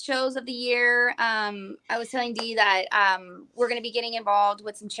last shows of the year. I was telling Dee that we're going to be getting involved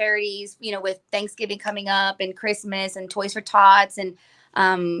with some charities, you know, with Thanksgiving coming up and Christmas and Toys for Tots. And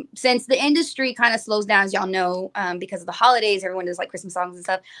since the industry kind of slows down, as y'all know, because of the holidays, everyone does like Christmas songs and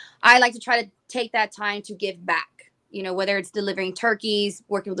stuff. I like to try to take that time to give back, you know, whether it's delivering turkeys,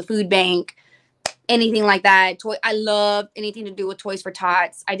 working with the food bank, anything like that. I love anything to do with Toys for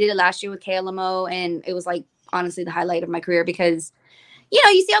Tots. I did it last year with KLMO, and it was like honestly the highlight of my career because, you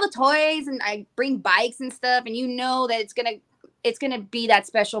know, you see all the toys, and I bring bikes and stuff, and you know that it's gonna be that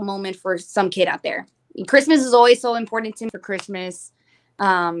special moment for some kid out there. And Christmas is always so important to me for Christmas.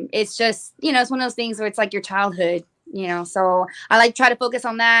 It's just, you know, it's one of those things where it's like your childhood. So I like try to focus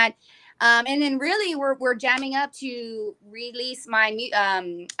on that. And then really we're jamming up to release my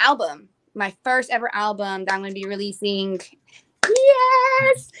album, my first ever album that I'm going to be releasing.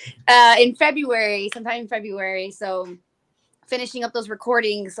 Yes. In February, sometime in February. So finishing up those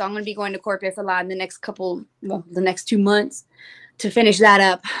recordings. So I'm going to be going to Corpus a lot in the next 2 months to finish that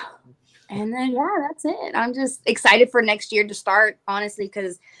up. And then, that's it. I'm just excited for next year to start, honestly,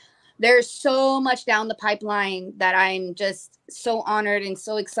 because there's so much down the pipeline that I'm just so honored and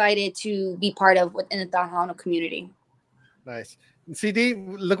so excited to be part of within the Tejano community. Nice. CD,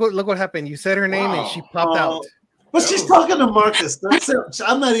 look what happened. You said her name and she popped out. But she's talking to Marcus. That's it.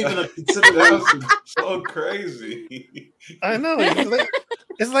 I'm not even a consideration. So crazy. I know.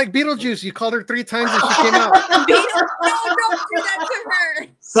 It's like Beetlejuice. You called her 3 times and she came out. No, don't do that to her.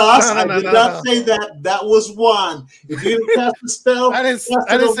 Sauce, I did not say that. That was one. If you didn't cast the spell, I didn't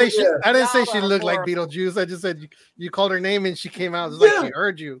say she looked like Beetlejuice. I just said you called her name and she came out. It's like she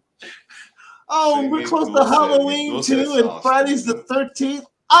heard you. Oh, we're close to Halloween too, and Friday's the 13th.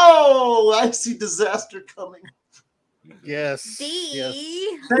 Oh, I see disaster coming. Yes.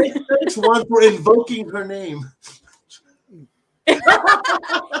 Thanks, Juan, for invoking her name.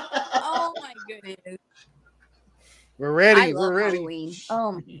 Oh my goodness. We're ready. I love We're ready.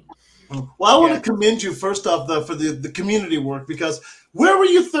 Halloween. Well, I want to commend you first off for the community work, because where were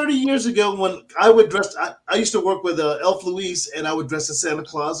you 30 years ago when I would dress? I used to work with Elf Louise, and I would dress as Santa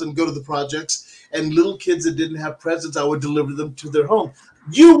Claus and go to the projects, and little kids that didn't have presents, I would deliver them to their home.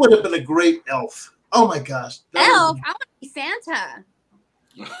 You would have been a great elf. Oh my gosh. Elf? I want to be Santa.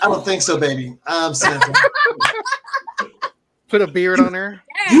 I don't think so, baby. I'm Santa. Put a beard on her.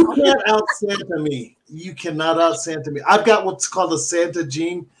 You can't out Santa me. You cannot out Santa me. I've got what's called a Santa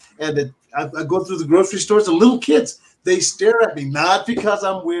gene, and I go through the grocery stores, and little kids, they stare at me, not because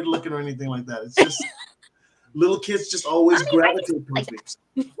I'm weird looking or anything like that. It's just little kids just always gravitate towards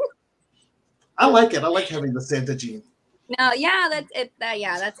me. I like it. I like having the Santa gene. No, that's it.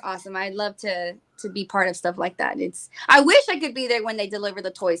 That's awesome. I'd love to be part of stuff like that. I wish I could be there when they deliver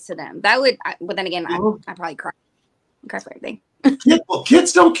the toys to them. That would, but then again, I probably cry for everything.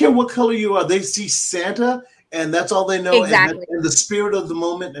 Kids don't care what color you are. They see Santa, and that's all they know. Exactly. And the spirit of the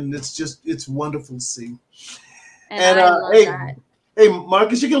moment, and it's wonderful to see. And I love that. Hey,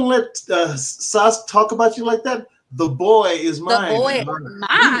 Marcus, you gonna let Sas talk about you like that? The boy is mine. The boy is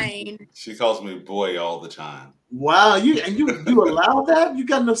mine. She calls me boy all the time. Wow, you allow that? You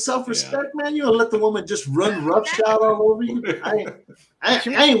got no self-respect, man? You gonna let the woman just run roughshod all over you? I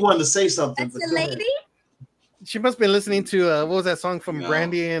ain't wanting to say something. That's the lady? She must be listening to what was that song from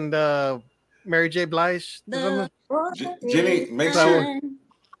Brandy and Mary J. Blige? Jenny, make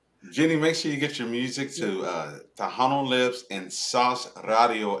sure you get your music to Tejano Lips and Sauce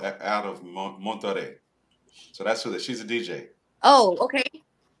Radio out of Monterrey. So that's who she's a DJ. Oh, okay.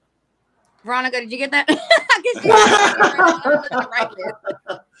 Veronica, did you get that?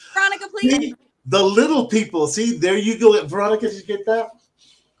 Veronica, please. See, the little people. See, there you go. Veronica, did you get that?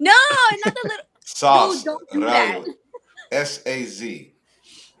 No, not the little. Sauce don't do Radio. that. SAZ.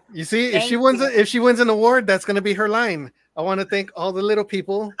 You see, if she wins an award, that's going to be her line. I want to thank all the little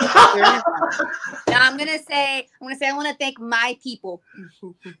people out there. No, I'm gonna say I want to thank my people.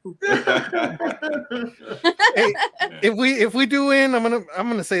 Hey, if we do win, I'm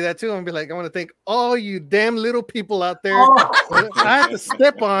gonna say that too. I'm gonna be like, I want to thank all you damn little people out there. I had to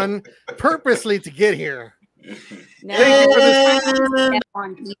step on purposely to get here. No, step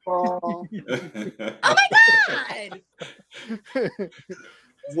on people. Oh my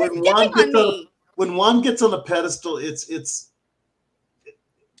god! When Juan gets on a pedestal, it's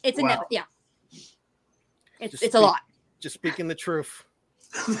wow. It's a lot. Just speaking the truth.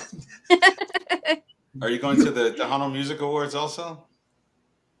 Are you going to the Tejano Music Awards also?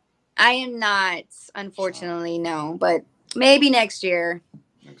 I am not, unfortunately, no. But maybe next year.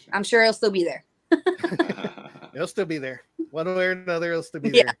 I'm sure it'll still be there. It'll still be there. One way or another, it'll still be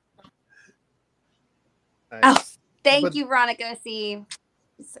there. Nice. Oh, thank you, Veronica. See,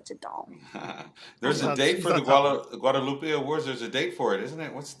 he's such a doll. There's a date for the Guadalupe Awards. There's a date for it, isn't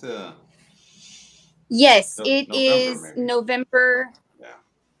it? What's the? Yes, it is November. Yeah.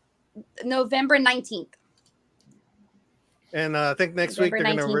 November 19th. And I think next week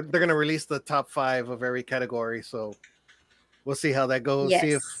they're gonna release the top 5 of every category. So we'll see how that goes.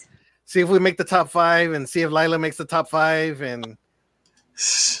 Yes. See if we make the top 5, and see if Lila makes the top 5, and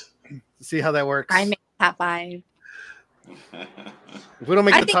see how that works. I make top 5. If we don't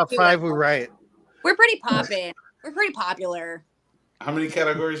make the top 5, we riot. We're pretty poppin'. We're pretty popular. How many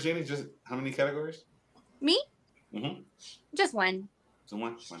categories, Jenny? Just how many categories? Me? Mm-hmm. Just one. So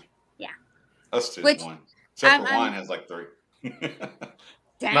one. Yeah. Us two. Which, one. Except I'm- for I'm- wine has like 3.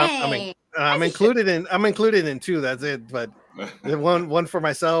 Dang. I'm included in 2. That's it. But the one for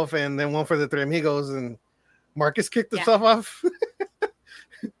myself, and then one for the 3 amigos. And Marcus kicked himself off.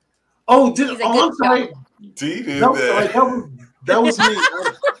 Oh, He's a I'm good sorry. D did No, that. that was me.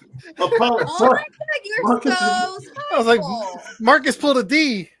 Oh Sorry. my god, you're Marcus so I was like, spiteful. Marcus pulled a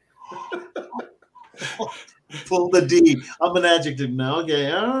D. Pull the D. I'm an adjective now.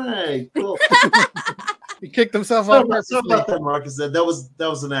 Okay, all right, cool. He kicked himself Sorry off. about that, Marcus. That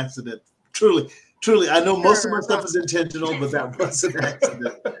was an accident. Truly. I know most of my stuff is intentional, but that was an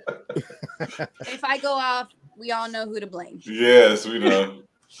accident. If I go off, we all know who to blame. Yes, we know.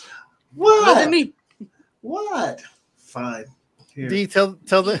 What? Wasn't me. What? Fine. Here. D, tell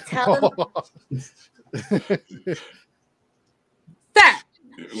the. Sir.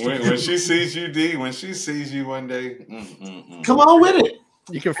 When she sees you, D, when she sees you one day, Come on with it.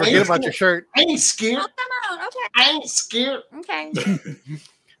 You can forget about your shirt. I ain't scared. Oh, come on. Okay. I ain't scared. Okay. So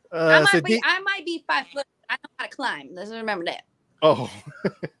I might be 5 foot. I know how to climb. Let's remember that. oh,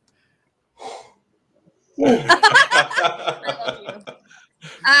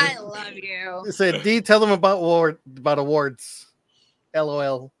 I love you. it said D. Tell them about awards.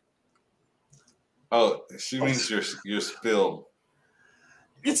 LOL. Oh, she means your spill.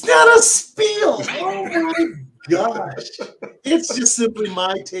 It's not a spiel. Oh my gosh. It's just simply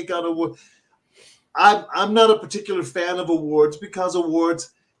my take on award. I'm not a particular fan of awards because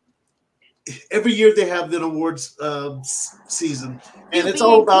awards, every year they have an awards season, and it's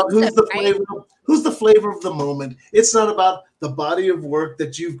all about who's the flavor of the moment. It's not about the body of work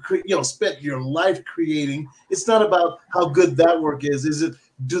that you've spent your life creating. It's not about how good that work is.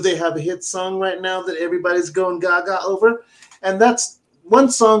 Do they have a hit song right now that everybody's going gaga over? And that's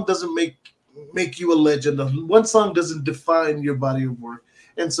one song doesn't make you a legend. One song doesn't define your body of work.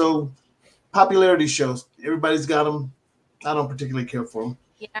 And so popularity shows, everybody's got them. I don't particularly care for them.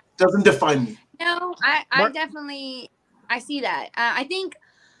 Yeah. Doesn't define me. No, I definitely I see that. I think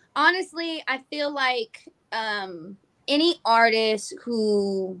honestly, I feel like any artist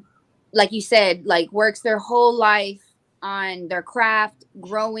who, like you said, like works their whole life on their craft,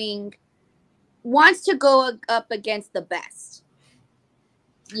 growing, wants to go up against the best.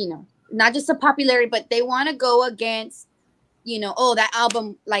 You know, not just a popularity, but they want to go against, oh, that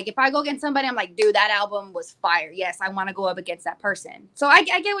album. Like if I go against somebody, I'm like, dude, that album was fire. Yes, I want to go up against that person. So I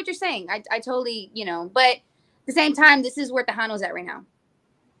get what you're saying. I totally, but at the same time, this is where Tejano's at right now.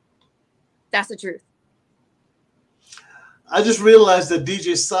 That's the truth. I just realized that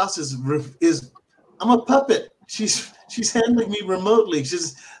DJ Sauce is I'm a puppet. She's handling me remotely.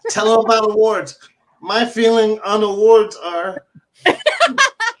 She's telling about awards. My feeling on awards are.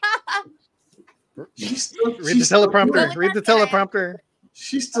 Read the teleprompter. Read the teleprompter.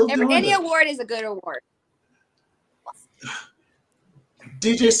 She's still doing any it. award is a good award.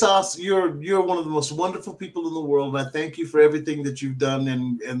 DJ Sauce, you're one of the most wonderful people in the world, and I thank you for everything that you've done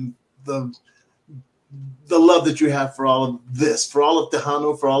and the love that you have for all of this, for all of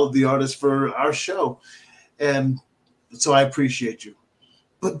Tejano, for all of the artists, for our show. And so I appreciate you.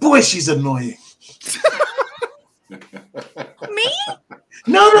 But boy, she's annoying. Me?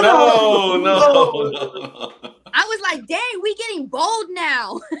 No. I was like, dang, we getting bold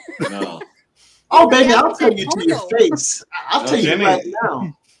now. No. Oh, baby, I'll tell you to your face. I'll tell you right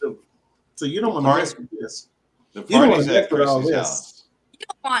now. So you don't want to mess with this. The You don't want party's to at mess with all Chris's this. house. You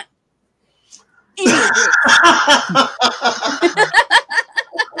don't want any of this.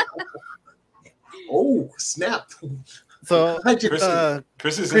 Oh, snap. So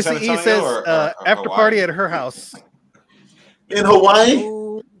Chris is in San Chrissy E Antonio says or after Hawaii? party at her house. In Hawaii?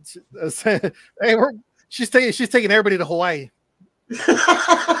 Hey, she's taking everybody to Hawaii.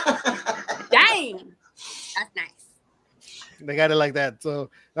 Dang. That's nice. They got it like that. So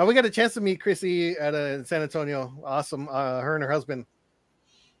now we got a chance to meet Chrissy at San Antonio. Awesome. Her and her husband.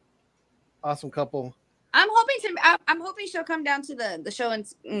 Awesome couple. I'm hoping she'll come down to the show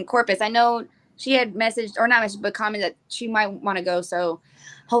in Corpus. I know she had messaged, or not messaged, but commented that she might want to go. So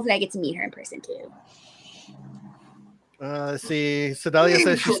hopefully I get to meet her in person too. Let's see. Sedalia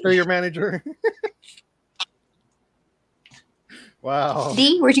says she's still your manager. Wow.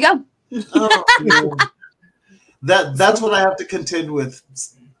 D, where'd you go? Oh, that's what I have to contend with,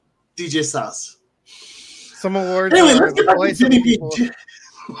 DJ Sauce. Some awards. Anyway, are let's get the back to voice of Jenny the B.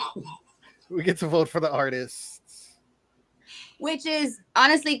 people. We get to vote for the artists. Which is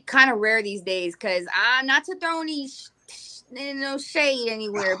honestly kind of rare these days, because I'm not to throw any shade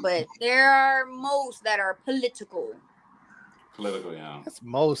anywhere, but there are most that are political. Political, yeah. That's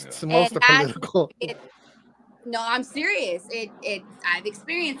most. Yeah. Most are political. No, I'm serious. I've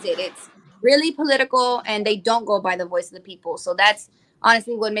experienced it. really political, and they don't go by the voice of the people. So that's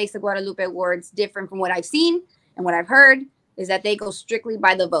honestly what makes the Guadalupe Awards different from what I've seen and what I've heard, is that they go strictly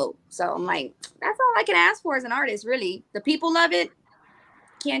by the vote. So I'm like, that's all I can ask for as an artist, really. The people love it.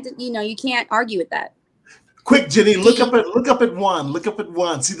 You can't argue with that. Quick, Jenny, look up at Juan. Look up at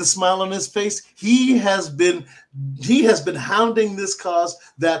Juan. See the smile on his face? He has been hounding this cause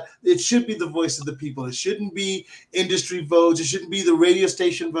that it should be the voice of the people. It shouldn't be industry votes. It shouldn't be the radio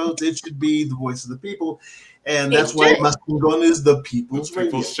station votes. It should be the voice of the people. And that's why Mascongón is the people's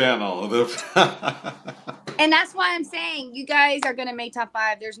channel. And that's why I'm saying you guys are gonna make top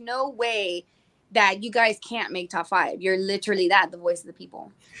 5. There's no way that you guys can't make top 5. You're literally the voice of the people.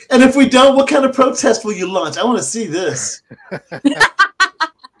 And if we don't, what kind of protest will you launch? I want to see this. I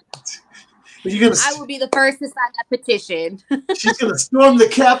will be the first to sign that petition. She's going to storm the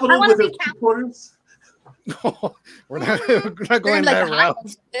Capitol with her supporters. No, we're not going that route.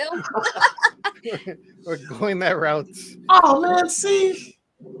 We're going that route. Oh, man, see.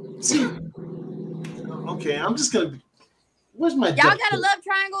 Okay, I'm just going to... Where's my... Y'all got a love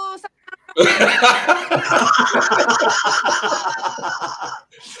triangle?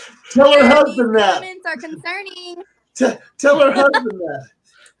 Tell her husband that. Are concerning. Tell her husband that.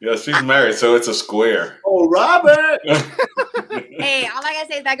 Yeah, she's married, so it's a square. Oh, Robert. Hey, all I gotta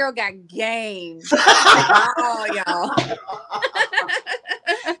say is that girl got game. Oh, y'all.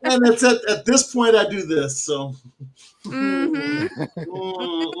 And it's at this point I do this. So.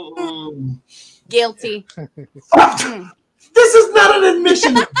 Guilty. This is not an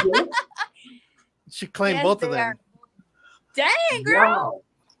admission. She claimed both of them. Dang, girl. Wow.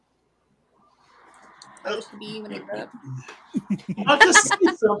 I'll just say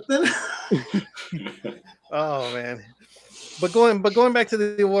something. Oh man. But going back to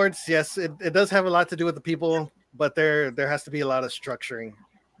the awards, yes, it does have a lot to do with the people, but there has to be a lot of structuring.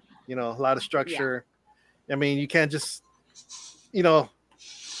 A lot of structure. Yeah. I mean, you can't just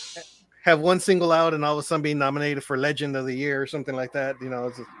have one single out and all of a sudden be nominated for Legend of the Year or something like that.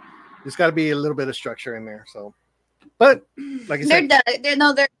 There's got to be a little bit of structure in there. So, but like I said,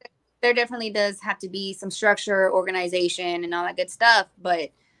 there definitely does have to be some structure, organization, and all that good stuff. But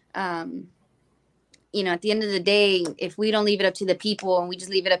at the end of the day, if we don't leave it up to the people and we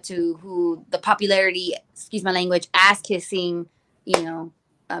just leave it up to who the popularity, excuse my language, ass kissing,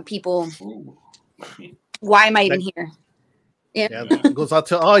 people, why am I even here? Yeah, it goes out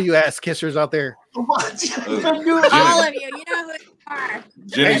to all you ass kissers out there. All of you, you know who you are.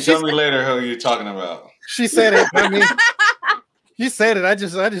 Jenny, tell me later who you're talking about. She said it. I mean, she said it. I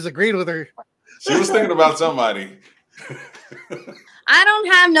just agreed with her. She was thinking about somebody. I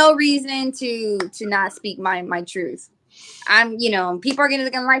don't have no reason to not speak my truth. I'm, people are gonna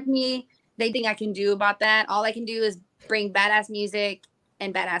like me. They think I can do about that. All I can do is bring badass music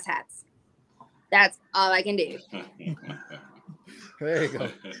and badass hats. That's all I can do. There you go.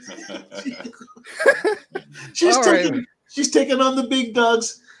 She's taking on the big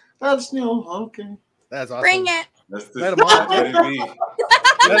dogs. That's okay. That's awesome. Bring it. That's the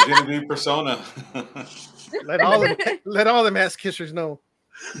Jenny B persona. Let all the ass kissers know.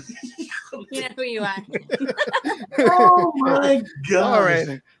 You know who you are. Oh my God. All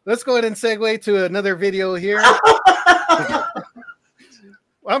right. Let's go ahead and segue to another video here.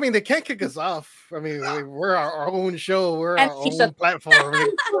 I mean, they can't kick us off. I mean, we're our own show. We're our own platform.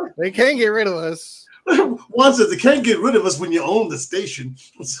 They can't get rid of us. One says they can't get rid of us when you own the station.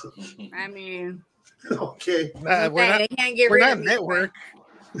 I mean, okay. We're not network.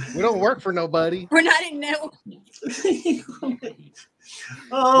 We don't work for nobody. We're not in network.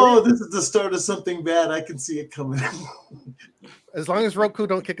 Oh, this is the start of something bad. I can see it coming. As long as Roku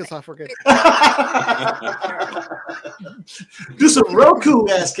don't kick us off, we're good. Do some Roku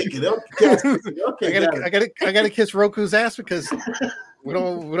ass kicking. Okay, I gotta kiss Roku's ass because we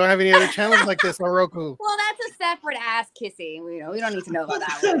don't have any other channels like this on Roku. Well, that's a separate ass kissing. We don't need to know about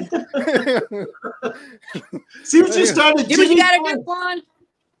that one. See what you started. Do what you gotta do, Juan.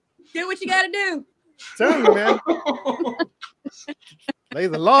 Do what you gotta do. Tell me, man. Lay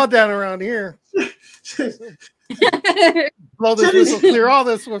the law down around here. Blow this whistle, clear all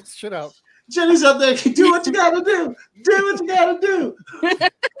this shit out. Jenny's up there. Do what you gotta do. Do what you gotta do.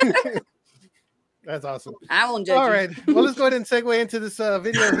 That's awesome. I won't judge. All right. Well, let's go ahead and segue into this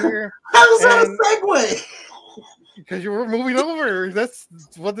video here. How is that a segue? Because you were moving over. That's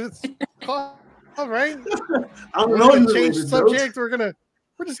what it's called, right? I'm we're gonna change subject. We're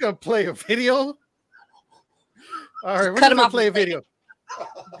just gonna play a video. All right, we're just gonna play a video.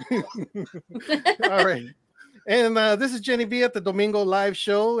 All right. And this is Jenny B at the Domingo live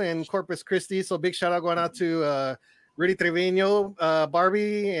show in Corpus Christi. So big shout out going out to Rudy Trevino,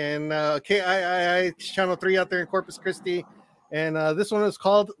 Barbie, and KIII Channel 3 out there in Corpus Christi. And this one is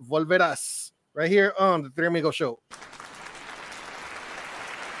called Volverás, right here on the Three Amigos Show.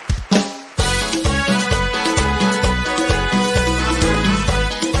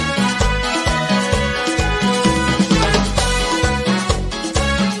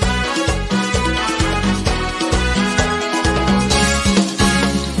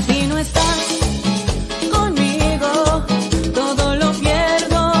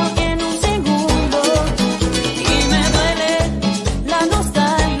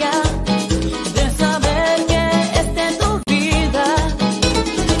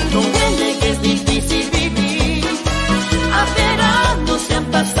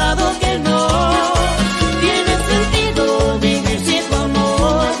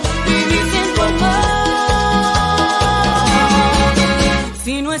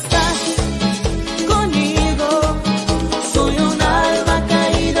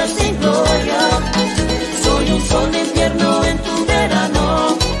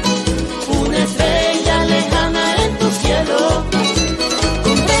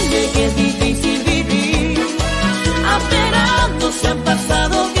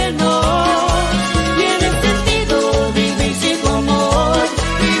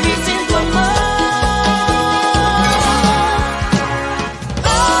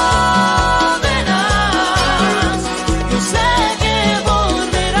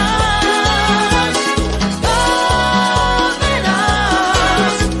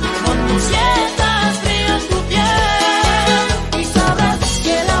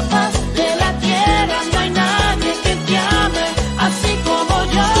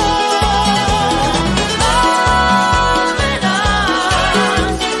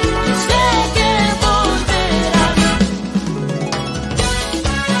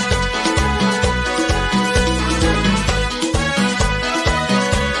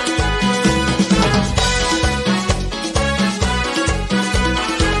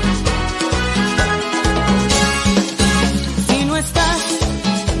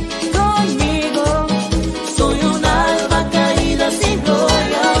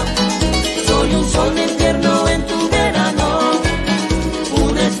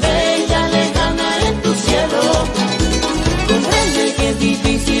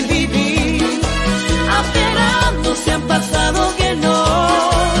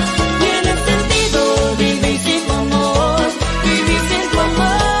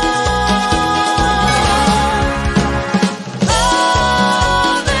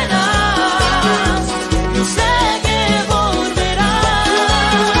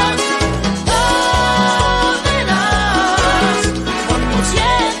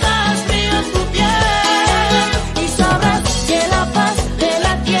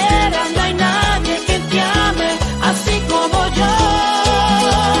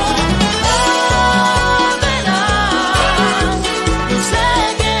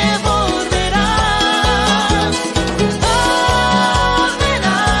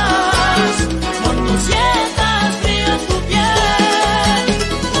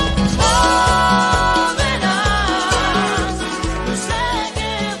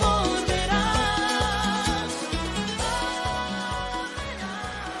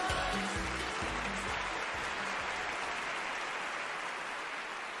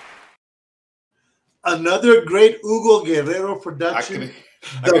 Another great Hugo Guerrero production.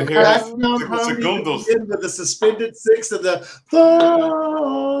 I can hear background harmony segundos. with the suspended six of the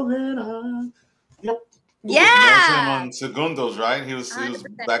falling on. Yep. Yeah. That's him on segundos, right? He was 100%.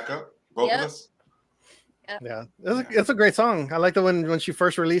 backup vocalist. Yeah, it's a great song. I liked it when she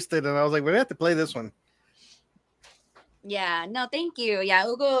first released it, and I was like, we have to play this one. Yeah, no, thank you. Yeah,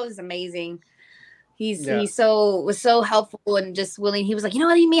 Hugo is amazing. He was so helpful and just willing. He was like, you know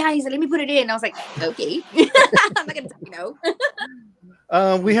what, he said, let me put it in. And I was like, okay. I'm not gonna tell you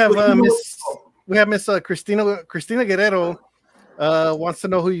no. We have Miss Cristina Guerrero wants to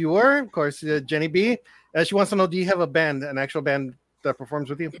know who you are. Of course, Jenny B. She wants to know, do you have a band, an actual band that performs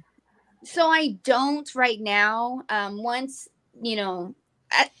with you? So I don't right now. Once,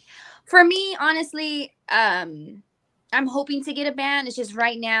 for me, honestly, I'm hoping to get a band. It's just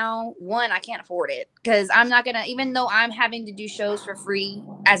right now, one, I can't afford it because I'm not going to, even though I'm having to do shows for free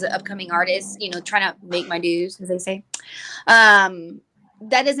as an upcoming artist, trying to make my dues, as they say.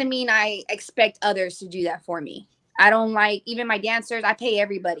 That doesn't mean I expect others to do that for me. I don't like, even my dancers, I pay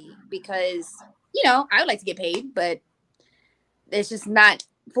everybody because, I would like to get paid, but it's just not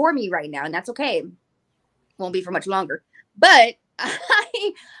for me right now. And that's okay. Won't be for much longer. But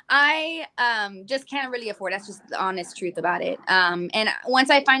I just can't really afford. That's just the honest truth about it. And once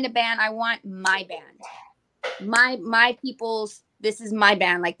I find a band, I want my band. my people's, this is my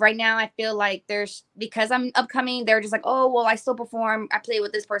band. Like right now, I feel like because I'm upcoming, they're just like, oh, well, I still perform. I play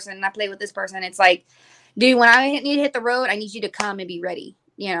with this person and I play with this person. It's like, dude, when I need to hit the road, I need you to come and be ready,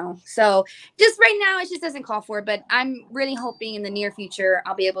 So just right now, it just doesn't call for it. But I'm really hoping in the near future,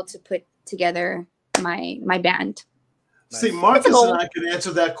 I'll be able to put together my band. See, Marcus and I can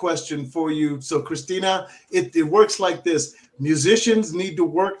answer that question for you. So, Christina, it works like this. Musicians need to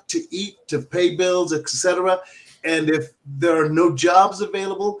work to eat, to pay bills, etc. And if there are no jobs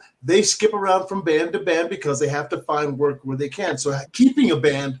available, they skip around from band to band because they have to find work where they can. So keeping a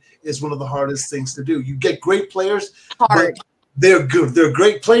band is one of the hardest things to do. You get great players, but they're good. They're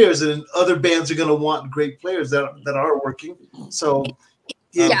great players, and other bands are going to want great players that are working. So,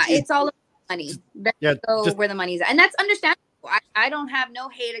 it's all about money. That's where the money's at. And that's understandable. I don't have no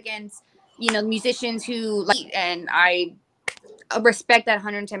hate against, musicians who and I respect that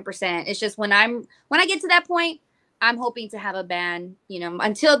 110%. It's just when I get to that point, I'm hoping to have a band,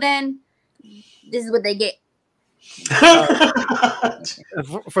 until then, this is what they get.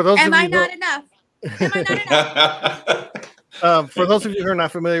 For those Am I not enough? For those of you who are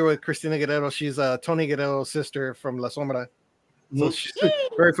not familiar with Cristina Guerrero, she's Tony Guerrero's sister from La Sombra. So she's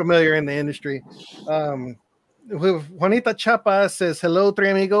very familiar in the industry. Juanita Chapa says, hello,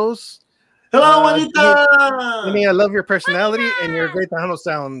 Three Amigos. Hello, Juanita. Jenny, I love your personality and your great Tejano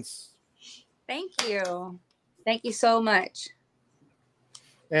sounds. Thank you. Thank you so much.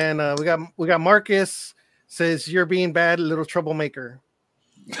 And we got Marcus says, you're being bad, little troublemaker.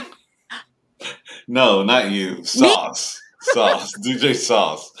 No, not you. Sauce. DJ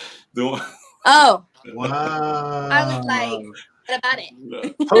Sauce. Oh. Wow. I was like, what about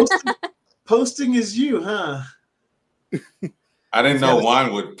it? Posting is you, huh? I didn't know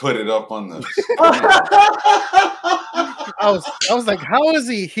Juan would put it up on the. I was like, how is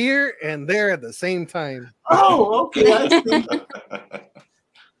he here and there at the same time? Oh, okay. I see.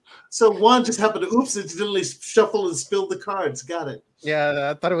 So Juan just happened to accidentally shuffle and spill the cards. Got it.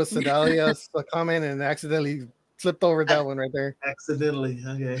 Yeah, I thought it was Sedalia's comment and accidentally slipped over that one right there. Accidentally,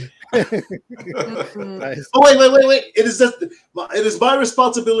 okay. Nice. Oh wait! It is my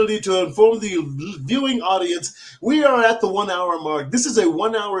responsibility to inform the viewing audience we are at the 1 hour mark. This is a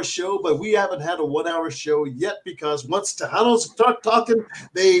 1 hour show, but we haven't had a 1 hour show yet because once Tejanos start talking,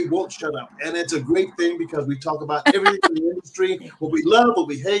 they won't shut up, and it's a great thing because we talk about everything in the industry, what we love, what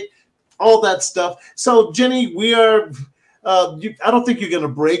we hate, all that stuff. So Jenny, we are. I don't think you're going to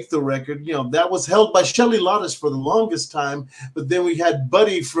break the record. That was held by Shelly Lottis for the longest time. But then we had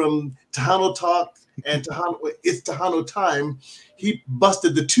Buddy from Tejano Talk and It's Tejano Time. He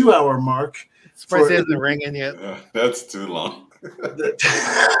busted the 2 hour mark. Surprised it hasn't ringing yet. That's too long. Even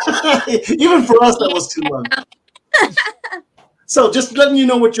for us, that was too long. So just letting you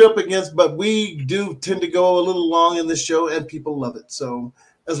know what you're up against. But we do tend to go a little long in this show, and people love it. So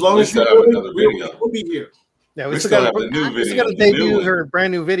as long as we'll be here. Yeah, we still got to debut her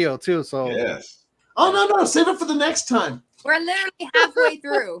brand new video too. So yes. Oh no! Save it for the next time. We're literally halfway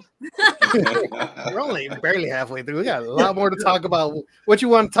through. We're only barely halfway through. We got a lot more to talk about. What you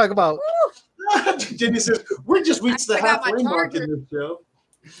want to talk about? Jenny says we just reached the halfway mark in this show.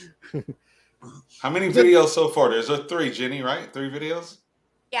 How many videos so far? There's 3, Jenny, right? 3 videos?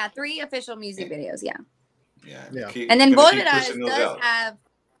 Yeah, 3 official music videos. Yeah. Yeah. And then Boderas does have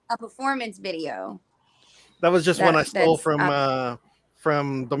a performance video. That was just one I stole from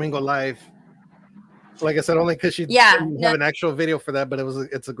Domingo Live. Like I said, only because she didn't have an actual video for that, but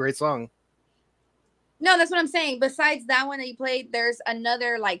it's a great song. No, that's what I'm saying. Besides that one that you played, there's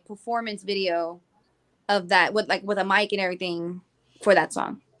another like performance video of that with a mic and everything for that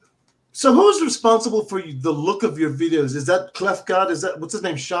song. So who's responsible for the look of your videos? Is that Clef God? Is that what's his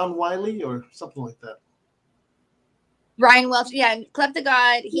name? Sean Wiley or something like that? Ryan Welch, Clef the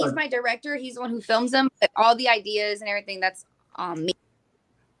God. He's my director. He's the one who films them. But all the ideas and everything, that's me.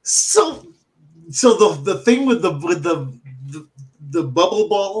 So the thing with the bubble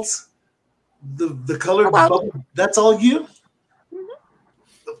balls, the colored bubble, that's all you?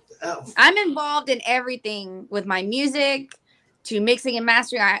 Mm-hmm. I'm involved in everything with my music to mixing and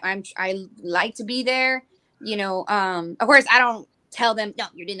mastering. I like to be there. Of course, I don't tell them, no,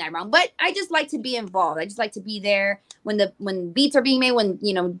 you're doing that wrong. But I just like to be involved. I just like to be there when beats are being made,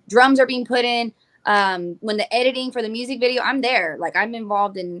 when drums are being put in, when the editing for the music video, I'm there. Like I'm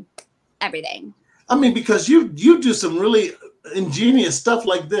involved in everything. I mean, because you do some really ingenious stuff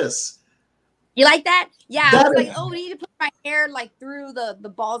like this. You like that? Yeah. I was like, we need to put my hair like through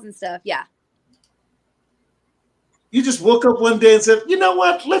the balls and stuff. Yeah. You just woke up one day and said, you know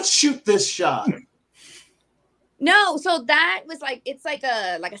what? Let's shoot this shot. No, so that was like it's like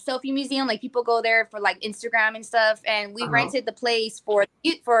a selfie museum. Like people go there for like Instagram and stuff. And we rented the place for a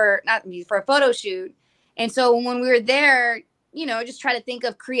photo shoot. And so when we were there, just try to think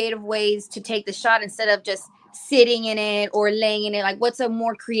of creative ways to take the shot instead of just sitting in it or laying in it. Like what's a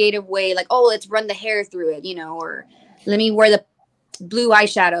more creative way? Like, oh, let's run the hair through it, or let me wear the blue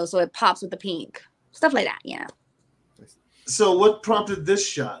eyeshadow so it pops with the pink. Stuff like that, So what prompted this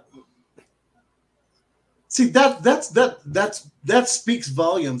shot? See, that speaks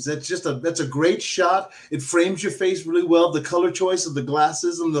volumes. That's a great shot. It frames your face really well. The color choice of the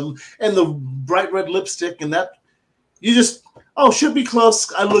glasses and the bright red lipstick and that you just should be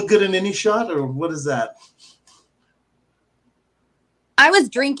close. I look good in any shot, or what is that? I was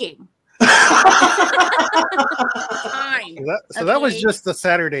drinking. So that was just a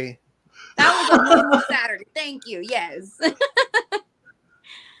Saturday. That was a normal Saturday. Thank you. Yes.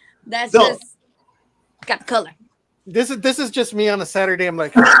 That's just got the color. This is just me on a Saturday. I'm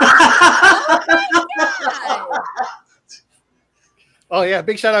like, oh yeah,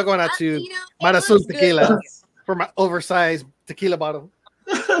 big shout out going out to Marasul Tequila for my oversized tequila bottle.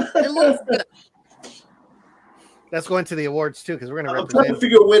 It looks good. That's going to the awards too, because we're gonna represent. I'm trying to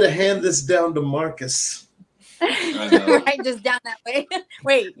figure a way to hand this down to Marcus. Right, just down that way.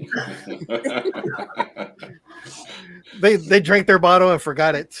 Wait. They drank their bottle and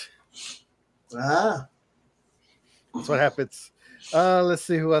forgot it. That's what happens. Let's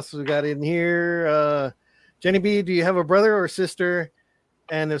see who else we got in here. Jenny B, do you have a brother or sister?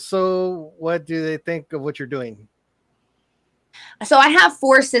 And if so, what do they think of what you're doing? So I have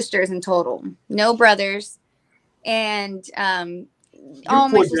 4 sisters in total, no brothers, and all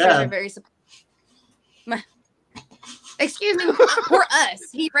my sisters are very supportive. Excuse me, for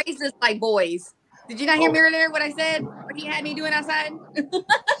us, he raised us like boys. Did you not hear me earlier what I said? What he had me doing outside?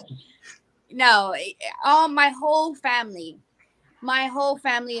 No, my whole family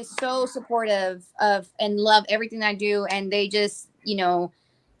is so supportive of and love everything I do, and they just tell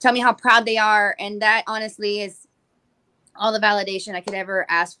me how proud they are, and that honestly is all the validation I could ever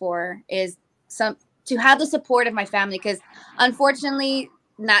ask for, is to have the support of my family, because unfortunately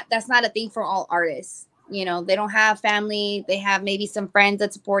that's not a thing for all artists. They don't have family. They have maybe some friends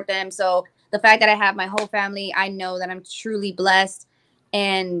that support them. So the fact that I have my whole family, I know that I'm truly blessed.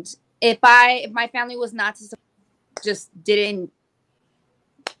 And if my family was not to support, just didn't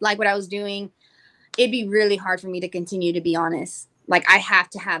like what I was doing, it'd be really hard for me to continue, to be honest. Like, I have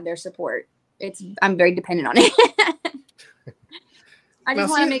to have their support. I'm very dependent on it. I just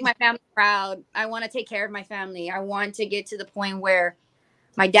want to make my family proud. I want to take care of my family. I want to get to the point where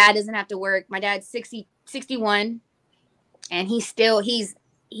my dad doesn't have to work. My dad's 61, and he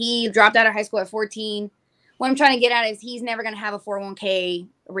dropped out of high school at 14. What I'm trying to get at is he's never going to have a 401k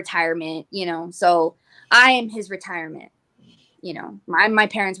retirement, so I am his retirement, I'm my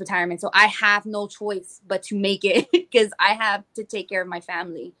parents' retirement. So I have no choice but to make it, because I have to take care of my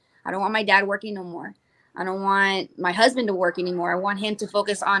family. I don't want my dad working no more. I don't want my husband to work anymore. I want him to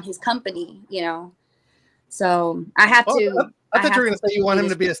focus on his company, so I have to. I thought you were going to say you want him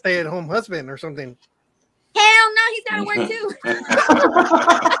to be a stay-at-home husband or something. Hell no, he's got to work too.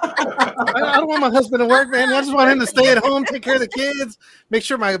 I don't want my husband to work, man. I just want him to stay at home, take care of the kids, make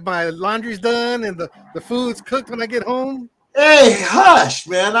sure my laundry's done and the food's cooked when I get home. Hey, hush,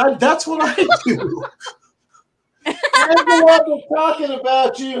 man. That's what I do. Everyone's talking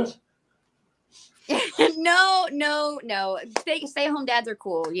about you. No. Stay-at-home dads are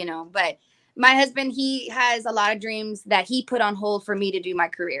cool, but my husband, he has a lot of dreams that he put on hold for me to do my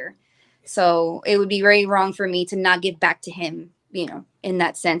career. So it would be very wrong for me to not give back to him, in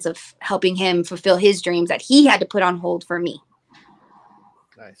that sense of helping him fulfill his dreams that he had to put on hold for me.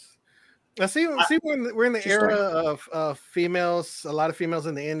 Nice. Now, see, we're in the era of females, a lot of females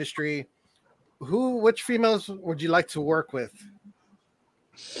in the industry. Which females would you like to work with?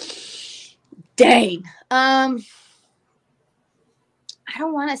 Dang. I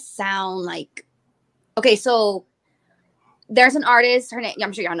don't want to sound like, okay, so there's an artist, her name,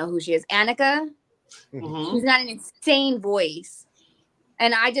 I'm sure y'all know who she is, Annika. Mm-hmm. She's got an insane voice.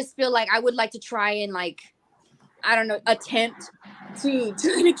 And I just feel like I would like to try and attempt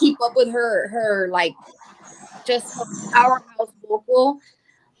to keep up with her like just powerhouse vocal.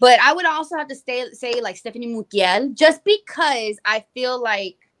 But I would also have to say like Stephanie Mutiel, just because I feel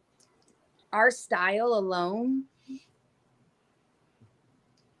like our style alone.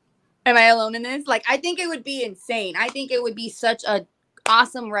 Am I alone in this? Like, I think it would be insane. I think it would be such a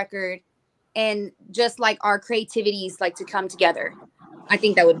awesome record, and just like our creativities like to come together. I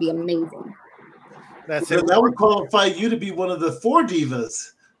think that would be amazing. That's it. That would qualify you to be one of the 4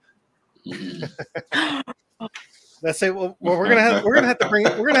 divas. Let's say, well, we're gonna have to bring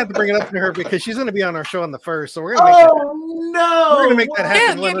it up to her because she's gonna be on our show on the 1st. So we're gonna make no, we're gonna make that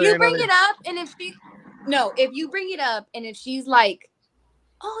happen. If you bring it up, and if you bring it up, and if she's like,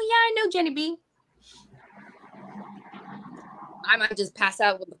 "Oh yeah, I know Jenny B," I might just pass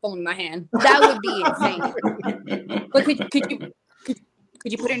out with the phone in my hand. That would be insane. But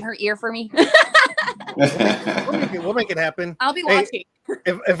could you put it in her ear for me? We'll make it happen. I'll be watching.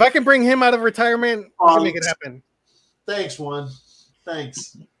 If I can bring him out of retirement, we'll make it happen. Thanks, Juan.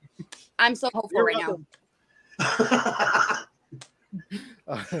 Thanks. I'm so hopeful right now.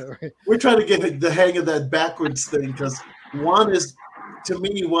 We're trying to get the hang of that backwards thing because Juan is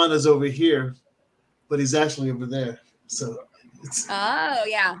over here, but he's actually over there. So it's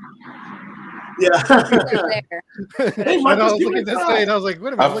yeah. Yeah. Hey, Marcus, I was looking this way and I was like,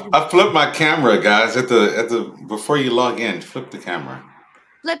 what am I looking I flipped my camera, guys, at the before you log in. Flip the camera.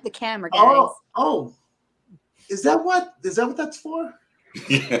 Flip the camera, guys. Oh. Is that what that's for?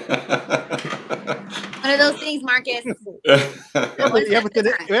 Yeah. One of those things, Marcus.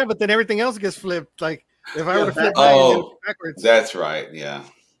 but then everything else gets flipped. Like if I were to flip backwards. That's right. Yeah.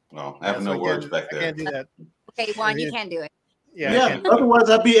 Well, I have no words back there. I can't do that. Okay, Juan, you can do it. Yeah. Otherwise,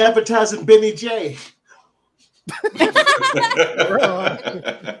 I'd be advertising Benny J.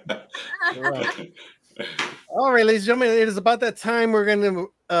 All right, ladies and gentlemen, it is about that time. We're going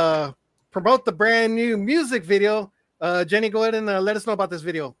to promote the brand new music video. Jenny, go ahead and let us know about this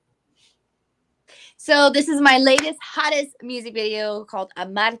video. So this is my latest, hottest music video called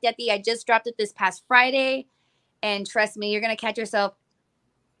Amarte a Ti. I just dropped it this past Friday. And trust me, you're going to catch yourself.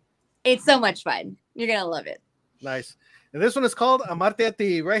 It's so much fun. You're going to love it. Nice. And this one is called Amarte a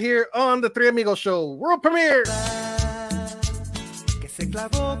Ti, right here on the Three Amigos Show. World premiere. Que se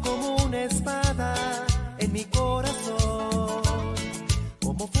clavó como una espada en mi corazón,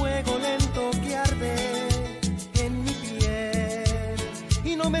 como fuego lento que arde en mi piel,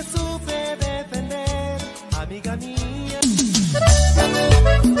 y no me supe defender, amiga mía.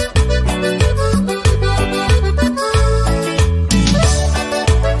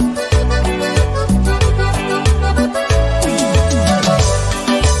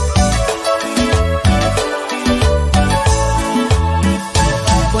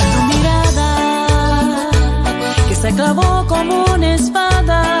 Se clavó como una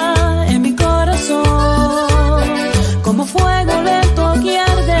espada en mi corazón, como fuego lento que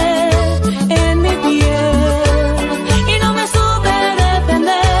arde en mi piel, y no me supe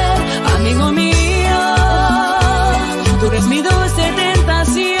defender, amigo mío. Tú eres mi dulce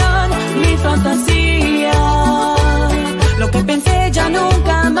tentación, mi fantasía. Lo que pensé ya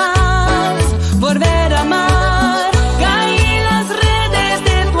nunca más volver a amar. Caí en las redes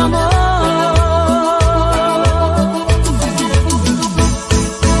de tu amor.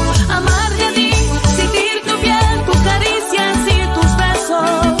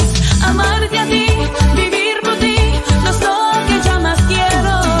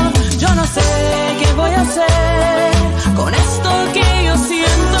 Con esto que yo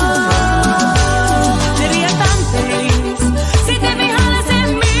siento, sería tan feliz si te fijaras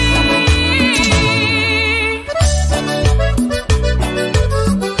en mí.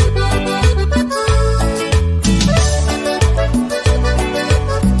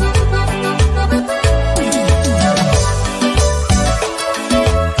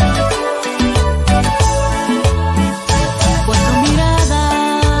 Pues tu mirada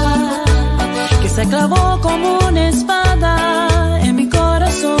que se clavó como una espada en mi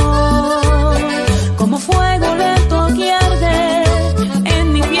corazón, como fuego lento que arde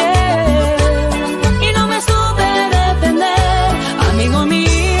en mi piel, y no me supe defender, amigo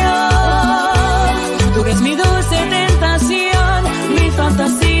mío. Tú eres mi dulce tentación, mi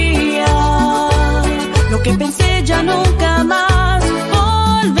fantasía. Lo que pensé ya nunca más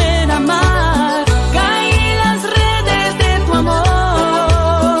volver a amar. Caí en las redes de tu amor.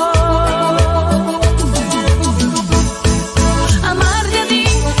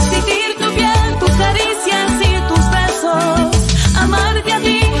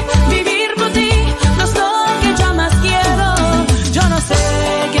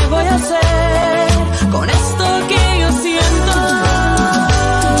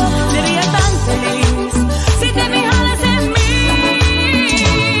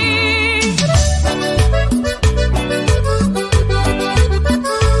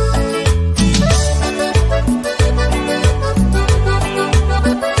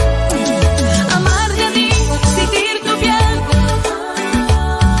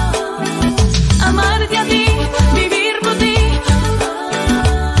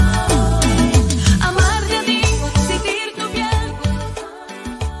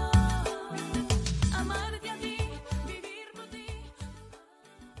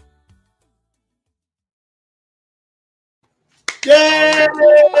 Yay!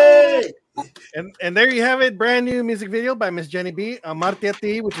 And there you have it, brand new music video by Miss Jenny B, Amarte a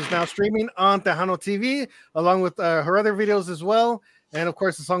Ti, which is now streaming on Tejano TV, along with her other videos as well. And of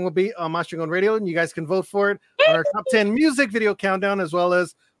course, the song will be on Mastering on Radio, and you guys can vote for it on our top 10 music video countdown, as well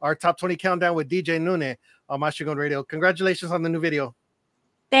as our top 20 countdown with DJ Nune on Mastering on Radio. Congratulations on the new video.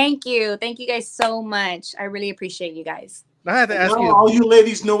 Thank you guys so much. I really appreciate you guys. I had to ask you. All you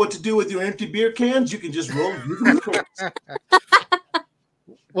ladies know what to do with your empty beer cans. You can just roll.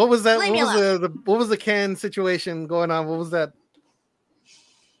 What was that? What was the can situation going on? What was that?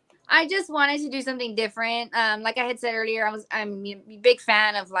 I just wanted to do something different. Like I had said earlier, I'm a big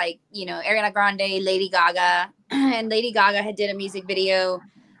fan of, like, you know, Ariana Grande, Lady Gaga, and Lady Gaga had did a music video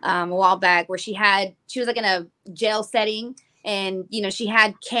a while back where she was like in a jail setting, and you know, she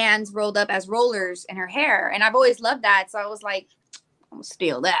had cans rolled up as rollers in her hair, and I've always loved that, so I was like, I'm gonna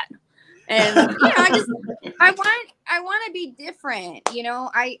steal that. And you know, I want to be different. You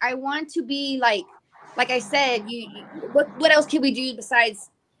know, I want to be like I said, what else can we do besides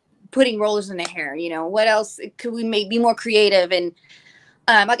putting rollers in the hair? You know, what else could we be more creative? And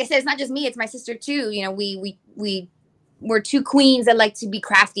like I said, it's not just me, it's my sister too. You know, we're two queens that like to be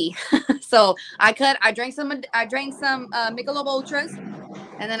crafty. So I drank some Michelob Ultras,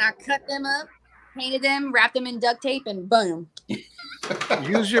 and then I cut them up, painted them, wrapped them in duct tape, and boom.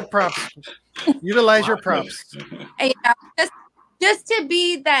 Use your props. Utilize your props. And, just to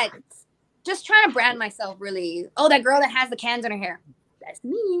be that, just trying to brand myself, really. Oh, that girl that has the cans in her hair. That's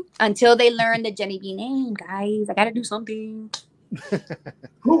me. Until they learn the Jenny B name, guys. I got to do something.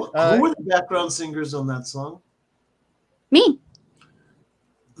 Who were the background singers on that song? Me.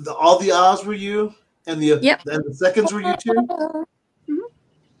 All the Oz were you? And the seconds were you too? Mm-hmm.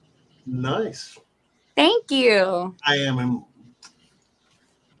 Nice. Thank you. I am.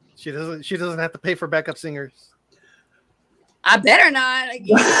 She doesn't have to pay for backup singers. I better not.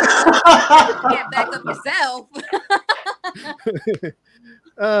 You can't back up yourself.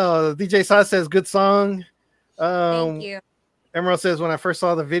 Oh, DJ Sa says good song. Thank you. Emerald says when I first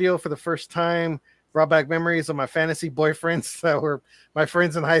saw the video for the first time, brought back memories of my fantasy boyfriends that were my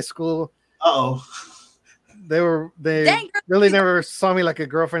friends in high school. Uh-oh. They really never saw me like a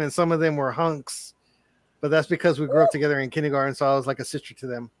girlfriend, and some of them were hunks. But that's because we grew up together in kindergarten, so I was like a sister to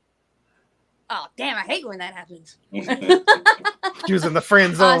them. Oh, damn, I hate when that happens. She was in the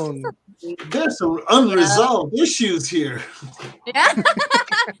friend zone. There's some unresolved issues here. Yeah.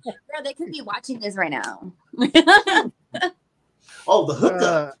 Girl, they could be watching this right now. Oh, the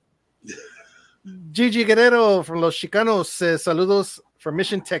hookup. Gigi Guerrero from Los Chicanos says saludos from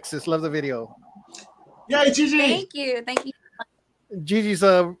Mission, Texas. Love the video. Yeah, Gigi. Thank you. Gigi's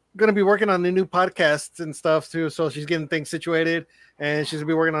going to be working on the new podcasts and stuff too, so she's getting things situated, and she's going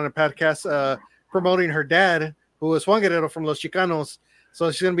to be working on a podcast promoting her dad, who is Juan Guerrero from Los Chicanos. So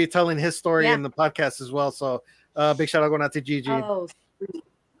she's going to be telling his story in the podcast as well. So big shout out going out to Gigi. Oh, sweet.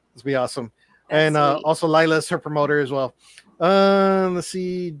 This will be awesome. That's and also Lila's her promoter as well. Let's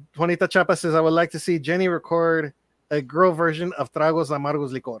see. Juanita Chapa says, I would like to see Jenny record a girl version of Tragos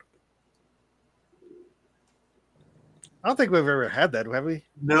Amargos Licor. I don't think we've ever had that, have we?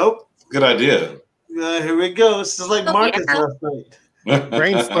 Nope. Good idea. Here we go. This is like Marcus last night.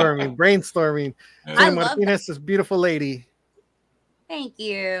 Brainstorming. I Martinez, love that. this beautiful lady. Thank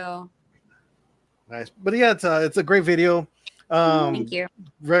you. Nice. But yeah, it's a great video. Thank you.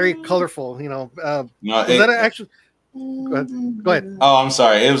 Very colorful, you know. No, is that actually? Go ahead. Oh, I'm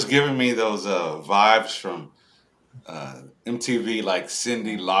sorry. It was giving me those vibes from MTV, like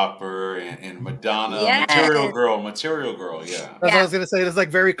Cyndi Lauper and Madonna. Yes. Material Girl. Yeah. That's what I was gonna say. It's like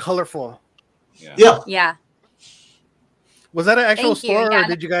very colorful. Yeah. Was that an actual Thank you. store, Yeah. or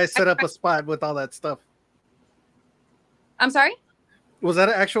did you guys set up a spot with all that stuff? I'm sorry? Was that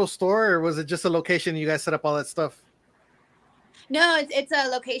an actual store, or was it just a location you guys set up all that stuff? No, it's a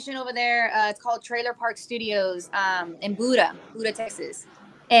location over there. It's called Trailer Park Studios in Buda, Texas.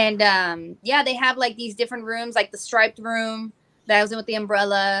 And they have like these different rooms, like the striped room that was in with the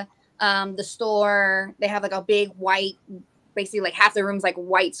umbrella, the store. They have like a big white, basically like half the room's like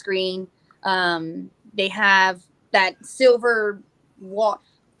white screen. They have that silver wall.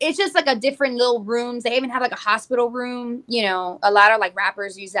 It's just like a different little rooms. They even have like a hospital room. You know, a lot of like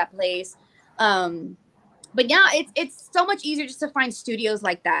rappers use that place. But yeah, it's so much easier just to find studios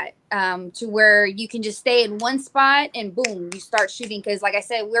like that, to where you can just stay in one spot and boom, you start shooting. Because like I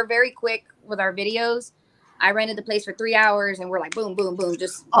said, we're very quick with our videos. I rented the place for 3 hours and we're like, boom, boom, boom,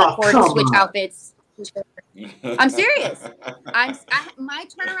 just record, switch outfits. I'm serious. My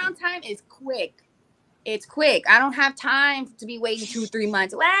turnaround time is quick. It's quick. I don't have time to be waiting 2-3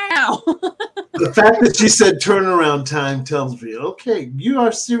 months. Wow. The fact that she said turnaround time tells me, okay,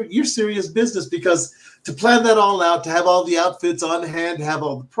 you're serious business, because to plan that all out, to have all the outfits on hand, to have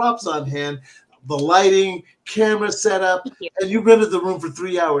all the props on hand, the lighting, camera set up, and you rented the room for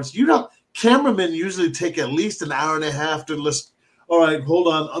 3 hours. You know, cameramen usually take at least an hour and a half to list. All right, hold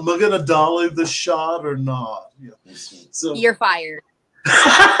on. Am I going to dolly the shot or not? Yeah. So You're fired. He's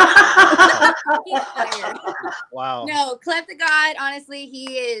fired. Wow. No, Clef the God, honestly,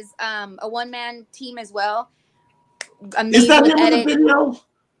 he is a one-man team as well. Is that him in the video?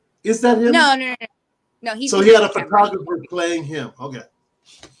 Is that him? No. No, he's so he had a photographer playing him. Okay.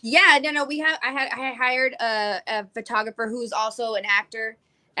 Yeah, no. I hired a photographer who's also an actor,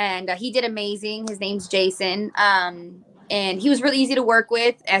 and he did amazing. His name's Jason. And he was really easy to work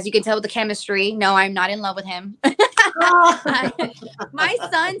with, as you can tell with the chemistry. No, I'm not in love with him. My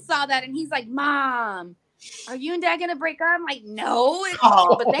son saw that and he's like, "Mom, are you and Dad gonna break up?" I'm like, "No,"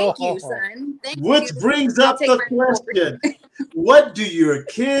 but thank you, son. Which brings up the question: what do your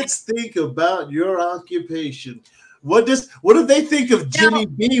kids think about your occupation? What do they think of Jenny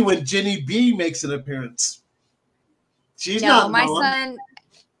B when Jenny B makes an appearance? She's not my son.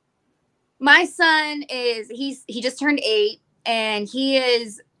 My son he just turned 8, and he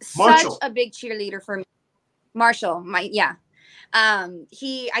is such a big cheerleader for me. Marshall, I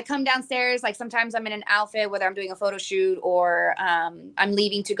come downstairs, like sometimes I'm in an outfit, whether I'm doing a photo shoot or I'm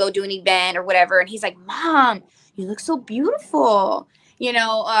leaving to go do an event or whatever, and he's like, "Mom, you look so beautiful." You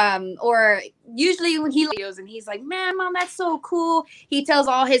know, or usually when he videos and he's like, "Man, Mom, that's so cool." He tells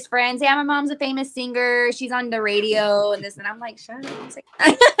all his friends, "Yeah, my mom's a famous singer. She's on the radio and this." And I'm like, "Shut up."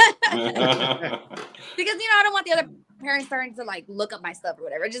 Because, I don't want the other parents starting to like look up my stuff or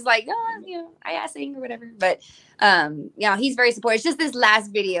whatever. Just like, I sing or whatever. But, he's very supportive. It's just this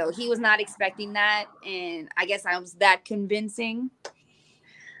last video. He was not expecting that. And I guess I was that convincing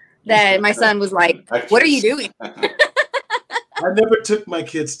that my son was like, "What are you doing?" I never took my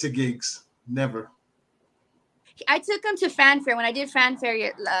kids to gigs. Never. I took them to Fanfare when I did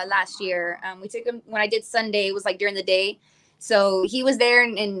Fanfare last year. We took him when I did Sunday. It was like during the day, so he was there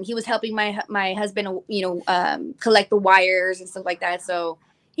and he was helping my husband, collect the wires and stuff like that. So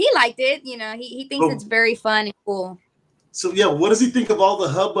he liked it. He thinks it's very fun and cool. So yeah, what does he think of all the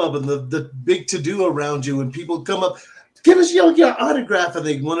hubbub and the big to do around you when people come up, give us your autograph, and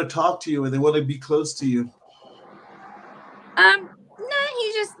they want to talk to you and they want to be close to you? No,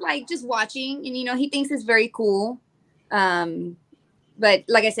 he's just watching, and he thinks it's very cool. But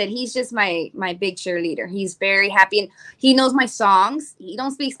like I said, he's just my big cheerleader. He's very happy, and he knows my songs. He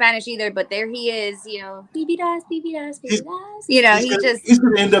don't speak Spanish either, but there he is, BB das, BB das, BB das. He's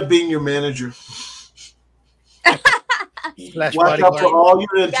gonna end up being your manager. Watch out for all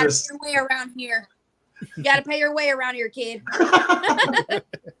your interests. You gotta pay your way around here. You gotta pay your way around here, kid.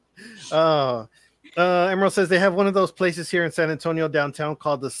 Oh. Emerald says they have one of those places here in San Antonio downtown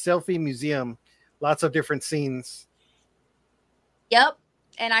called the Selfie Museum. Lots of different scenes. Yep.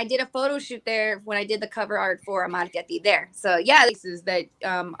 And I did a photo shoot there when I did the cover art for Amargati there. So yeah, this is that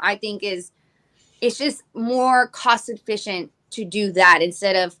I think it's just more cost efficient to do that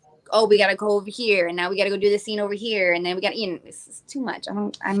instead of, we got to go over here and now we got to go do the scene over here. And then we got, it's too much.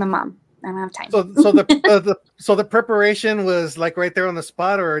 I'm a mom. I don't have time. So the preparation was like right there on the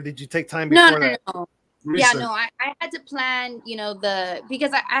spot, or did you take time before that? No. Yeah, no, I had to plan,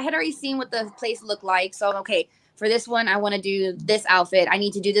 because I had already seen what the place looked like. So, okay, for this one, I want to do this outfit. I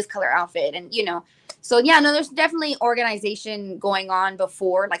need to do this color outfit. And, so yeah, no, there's definitely organization going on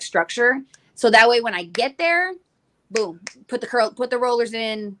before, like structure. So that way, when I get there, boom, put the rollers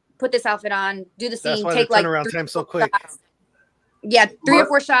in, put this outfit on, do the scene, that's why take the turnaround time so quick. Shots. Yeah, 3 or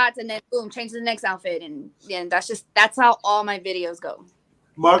 4 shots, and then boom, change to the next outfit, and that's how all my videos go.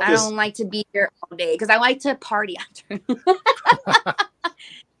 Marcus, I don't like to be here all day because I like to party after.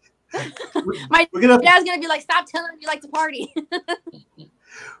 My dad's gonna be like, "Stop telling him you like to party."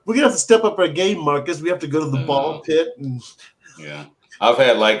 We're gonna have to step up our game, Marcus. We have to go to the ball pit. Yeah. I've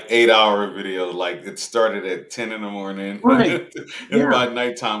had like 8-hour videos. Like it started at 10 in the morning, right? And by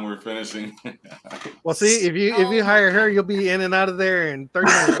nighttime we're finishing. Well, see, if you hire her, you'll be in and out of there in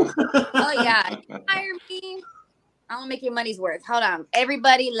 30 minutes. Oh yeah, if you hire me, I'm gonna make your money's worth. Hold on,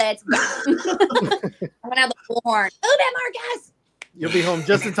 everybody, let's go. I'm gonna have the horn. Oh, that Marcus! You'll be home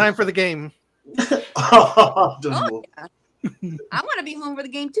just in time for the game. Yeah. I want to be home for the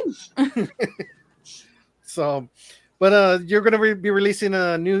game too. So. But you're going to be releasing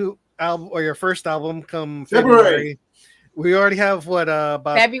a new album, or your first album, come February. We already have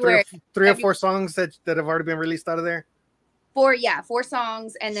about February. three or 4 songs that have already been released out of there. 4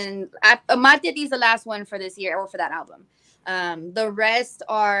 songs, and then Amargati is the last one for this year or for that album. The rest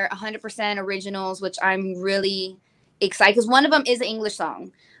are 100% originals, which I'm really excited because one of them is an English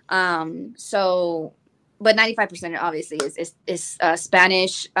song. So, but 95% obviously is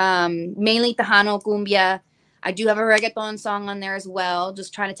Spanish, mainly Tejano cumbia. I do have a reggaeton song on there as well,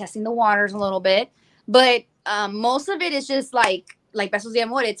 just trying to testing the waters a little bit. But most of it is just like Besos de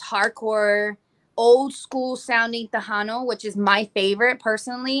Amor. It's hardcore, old school sounding Tejano, which is my favorite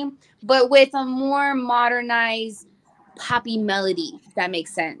personally, but with a more modernized poppy melody, if that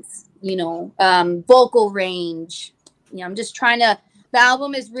makes sense. Vocal range. I'm just trying to. The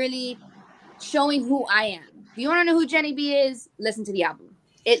album is really showing who I am. If you want to know who Jenny B is, listen to the album.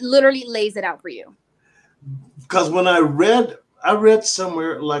 It literally lays it out for you. Because when I read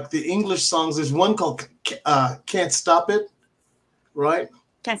somewhere like the English songs, there's one called "Can't Stop It," right?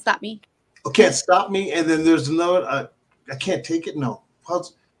 Can't Stop Me. Oh, "Can't Stop Me," and then there's another. I Can't Take It. No,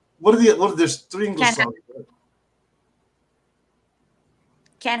 what are there's 3 English songs.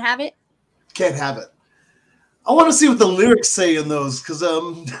 Can't Have It. Can't Have It. I want to see what the lyrics say in those because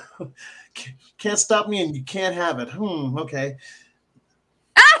 "Can't Stop Me" and "You Can't Have It." Okay.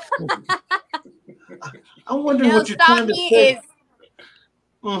 I'm wondering what you're trying to say.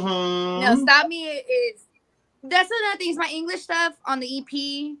 No, Stop Me is. That's another thing. Is my English stuff on the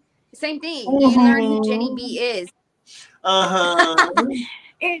EP. Same thing. You learn who Jenny B is.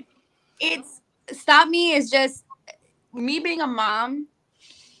 It's Stop Me is just me being a mom.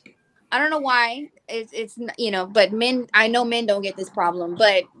 I don't know why. It's but men. I know men don't get this problem,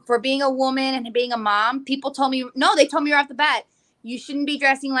 but for being a woman and being a mom, people told me they told me right off the bat, you shouldn't be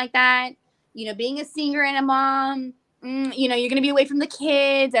dressing like that. Being a singer and a mom, you're gonna be away from the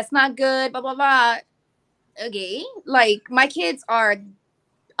kids. That's not good. Blah blah blah. Okay, like my kids are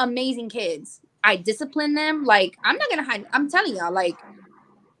amazing kids. I discipline them. Like I'm not gonna hide. I'm telling y'all. Like,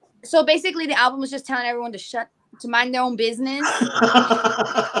 so basically, the album was just telling everyone to mind their own business.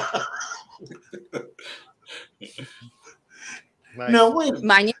 No, wait.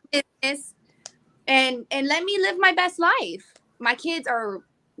 Mind your business, and let me live my best life. My kids are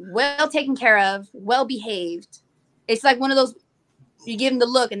well taken care of, well behaved. It's like one of those, you give them the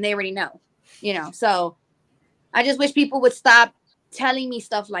look and they already know, so I just wish people would stop telling me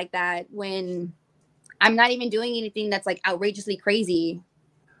stuff like that when I'm not even doing anything that's like outrageously crazy.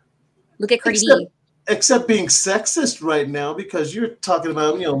 Look at Cardi B. Except being sexist right now because you're talking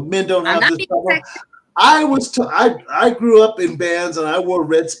about, men don't have this problem. I grew up in bands and I wore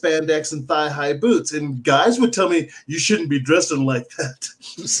red spandex and thigh-high boots, and guys would tell me you shouldn't be dressing like that.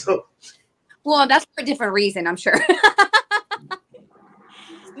 So, well, that's for a different reason, I'm sure.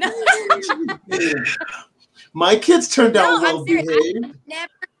 No. My kids turned out well behaved. I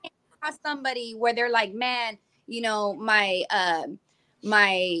never came across somebody where they're like, man,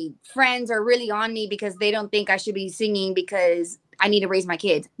 my friends are really on me because they don't think I should be singing because I need to raise my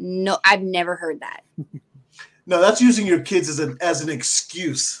kids. No, I've never heard that. No, that's using your kids as an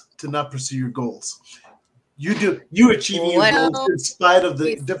excuse to not pursue your goals. You achieving your goals in spite of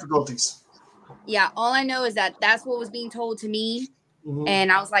the difficulties. Yeah, all I know is that's what was being told to me. Mm-hmm.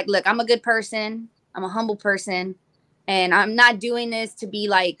 And I was like, look, I'm a good person. I'm a humble person. And I'm not doing this to be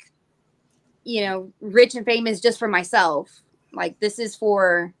like, rich and famous just for myself. Like, this is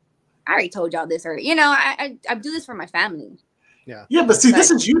for, I already told y'all this already. I do this for my family. Yeah. Yeah, but see, this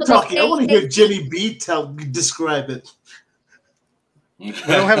is you talking. I want to hear Jenny B describe it. We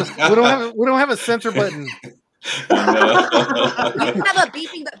don't have a censor button. You have a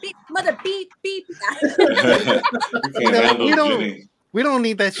beeping, mother beep beep. We don't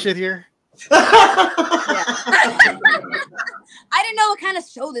need that shit here. I didn't know what kind of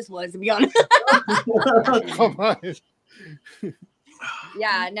show this was, to be honest. Come on.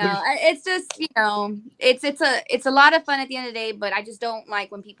 Yeah, no, it's just, it's a lot of fun at the end of the day, but I just don't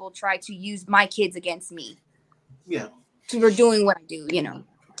like when people try to use my kids against me. Yeah. For doing what I do,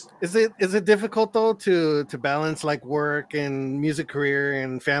 Is it difficult though to balance like work and music career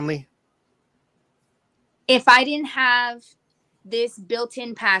and family? If I didn't have this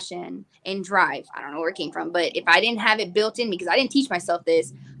built-in passion and drive, I don't know where it came from, but if I didn't have it built in, because I didn't teach myself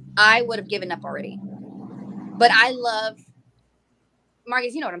this, I would have given up already. But I love,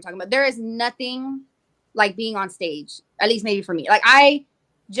 Marcus, you know what I'm talking about. There is nothing like being on stage, at least maybe for me. Like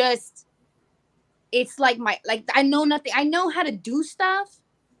it's like I know nothing. I know how to do stuff,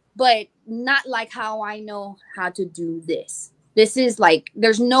 but not like how I know how to do this. This is like,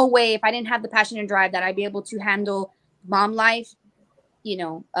 there's no way if I didn't have the passion and drive that I'd be able to handle mom life,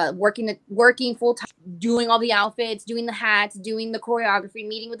 working full time, doing all the outfits, doing the hats, doing the choreography,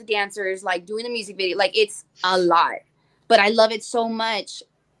 meeting with the dancers, like doing the music video. Like, it's a lot, but I love it so much.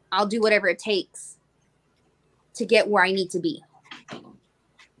 I'll do whatever it takes to get where I need to be. You know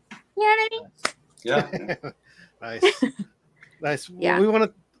what I mean? Yeah. Nice. Nice. Yeah. We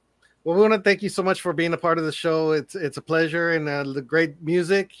want to thank you so much for being a part of the show. It's a pleasure, and the great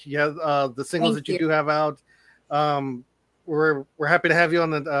music. Yeah, the singles Thank that you you. do have out. We're happy to have you on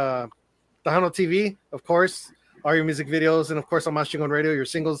the Tejano TV, of course. All your music videos, and of course on Mas Chingon Radio, your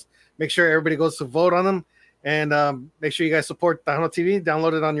singles. Make sure everybody goes to vote on them, and make sure you guys support Tejano TV.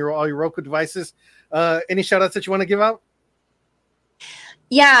 Download it on all your Roku devices. Any shout outs that you want to give out?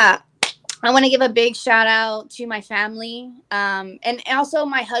 Yeah. I want to give a big shout out to my family, and also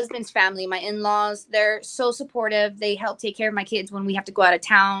my husband's family, my in-laws. They're so supportive. They help take care of my kids when we have to go out of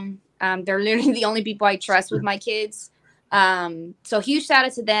town. They're literally the only people I trust with my kids. So huge shout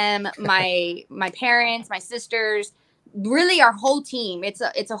out to them, my parents, my sisters, really our whole team. It's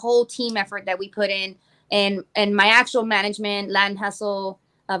a whole team effort that we put in, and my actual management, Latin Hustle,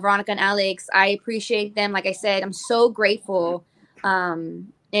 Veronica and Alex. I appreciate them. Like I said, I'm so grateful.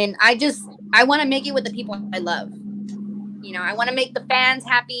 And I want to make it with the people I love. You know, I want to make the fans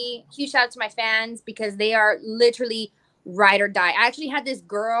happy. Huge shout out to my fans because they are literally ride or die. I actually had this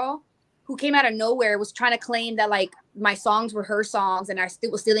girl who came out of nowhere, was trying to claim that like my songs were her songs and I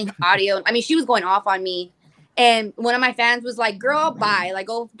was stealing audio. I mean, she was going off on me. And one of my fans was like, girl, bye. Like,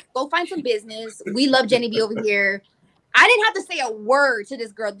 go find some business. We love Jenny B over here. I didn't have to say a word to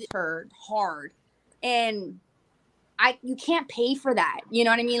this girl. Her hard. And you can't pay for that. You know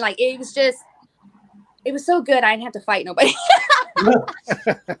what I mean? Like, it was so good. I didn't have to fight nobody.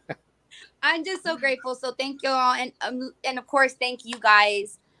 I'm just so grateful. So thank you all. And of course, thank you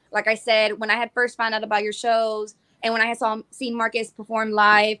guys. Like I said, when I had first found out about your shows and when I had seen Marcus perform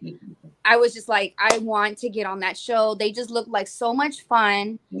live, I was just like, I want to get on that show. They just look like so much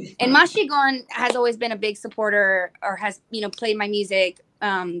fun. And Mas Chingon has always been a big supporter or has, played my music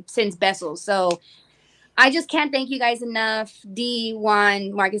since Bessel. So I just can't thank you guys enough. D,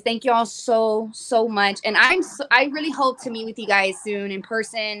 Juan, Marcus, thank you all so, so much. And I really hope to meet with you guys soon in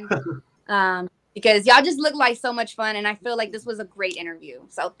person because y'all just look like so much fun. And I feel like this was a great interview.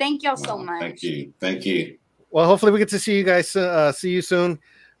 So thank y'all so much. Thank you. Thank you. Well, hopefully we get to see you guys, see you soon.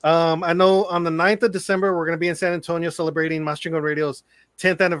 I know on the 9th of December, we're going to be in San Antonio celebrating Mas Chingon Radio's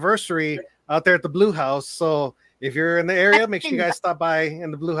 10th anniversary out there at the Blue House. So if you're in the area, make sure you guys stop by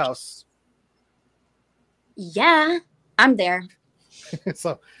in the Blue House. Yeah, I'm there.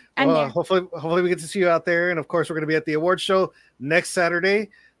 So hopefully we get to see you out there. And of course, we're going to be at the award show next Saturday.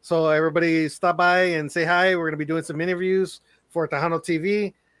 So everybody stop by and say hi. We're going to be doing some interviews for Tejano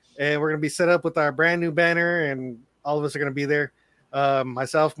TV, and we're going to be set up with our brand new banner, and all of us are going to be there.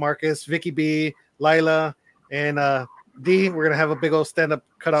 Myself, Marcus, Vicky B, Lila, and D. We're going to have a big old stand-up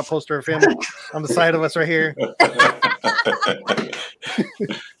cutout poster of him on the side of us right here.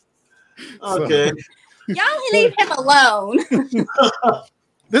 Okay. Y'all leave him alone.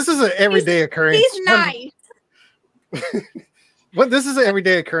 This is an everyday occurrence. He's nice. But this is an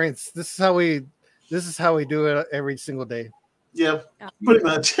everyday occurrence. This is how we do it every single day. Yeah, pretty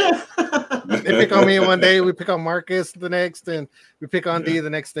much. They pick on me one day, we pick on Marcus the next, and we pick on D the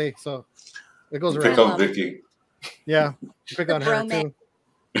next day. So it goes around. Pick on Vicky. Yeah, pick on her too.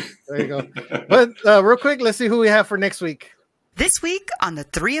 There you go. But real quick, let's see who we have for next week. This week on the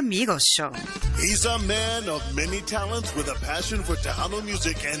Three Amigos Show. He's a man of many talents with a passion for Tejano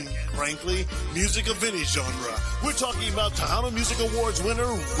music and, frankly, music of any genre. We're talking about Tejano Music Awards winner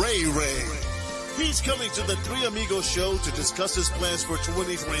Ray Ray. He's coming to the Three Amigos Show to discuss his plans for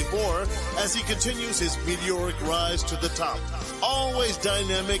 2024 as he continues his meteoric rise to the top. Always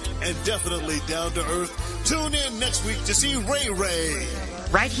dynamic and definitely down to earth. Tune in next week to see Ray Ray.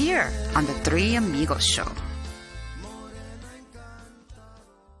 Right here on the Three Amigos Show.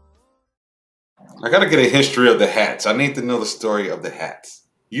 I gotta get a history of the hats. I need to know the story of the hats.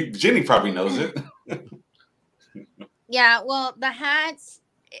 Jenny probably knows it. Yeah, well, the hats,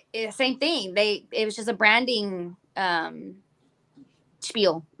 same thing. It was just a branding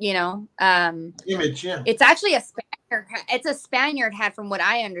spiel, Image, yeah. It's actually a Spaniard. It's a Spaniard hat, from what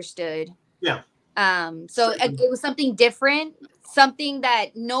I understood. Yeah. So it was something different, something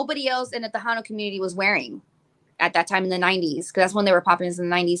that nobody else in the Tejano community was wearing at that time in the 90s, because that's when they were popping in the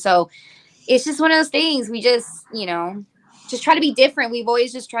 90s. So it's just one of those things. We just, just try to be different. We've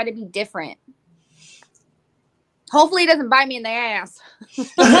always just tried to be different. Hopefully it doesn't bite me in the ass.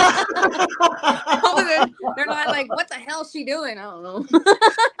 They're not like, what the hell is she doing? I don't know.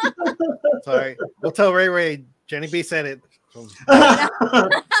 Sorry. We'll tell Ray Ray. Jenny B said it. We'll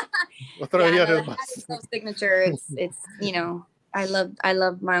throw you under the bus. It's so signature. It's I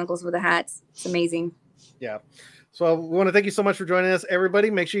love my uncles with the hats. It's amazing. Yeah. So we want to thank you so much for joining us,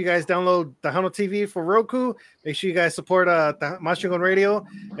 everybody. Make sure you guys download Tejano TV for Roku. Make sure you guys support Mas Chingon Radio.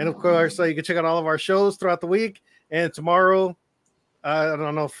 And of course, you can check out all of our shows throughout the week. And tomorrow, I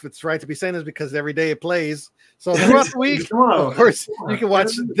don't know if it's right to be saying this because every day it plays. So throughout the week, of course, you can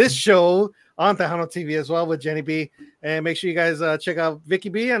watch this show on Tejano TV as well with Jenny B. And make sure you guys check out Vicky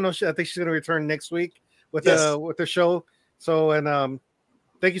B. I think she's going to return next week with her show. So, and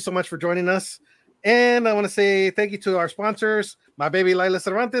thank you so much for joining us. And I want to say thank you to our sponsors, my baby Lila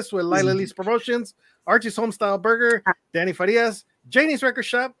Cervantes with Lila Lee's Promotions, Archie's Homestyle Burger, Danny Farias, Janie's Record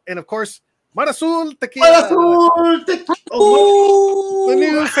Shop, and of course, Marazul Tequila. The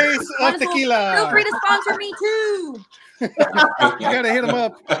new face of tequila. Feel free to sponsor me too. You gotta hit them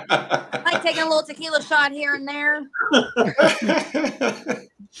up. Like taking a little tequila shot here and there.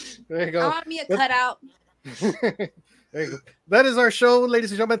 There you go. I want me a cutout. There you go. That is our show,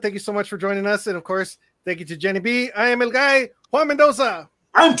 ladies and gentlemen. Thank you so much for joining us. And of course, thank you to Jenny B. I am El Guy, Juan Mendoza.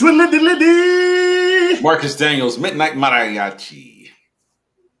 I'm Twilly Marcus Daniels, Midnight Mariachi.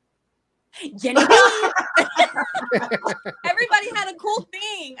 Jenny B. Everybody had a cool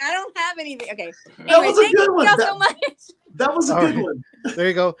thing. I don't have anything. Okay. Anyway, That was a thank good you one. guys so much. That was a good one. There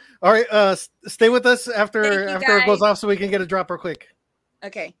you go. All right. Stay with us after it goes guys. off so we can get a drop real quick.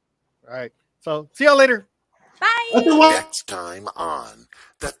 Okay. All right. So see y'all later. Bye. Next time on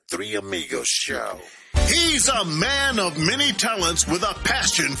The Three Amigos Show. He's a man of many talents with a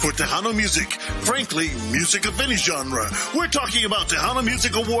passion for Tejano music. Frankly, music of any genre. We're talking about Tejano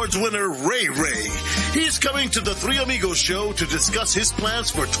Music Awards winner Ray Ray. He's coming to The Three Amigos Show to discuss his plans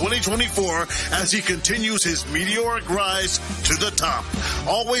for 2024 as he continues his meteoric rise to the top.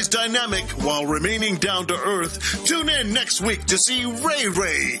 Always dynamic while remaining down to earth. Tune in next week to see Ray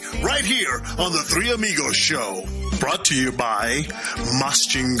Ray right here on The Three Amigos Show. Brought to you by Mas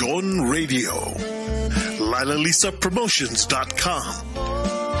Chingon Radio.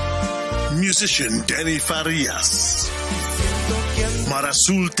 LilaLisaPromotions.com. Musician Danny Farias.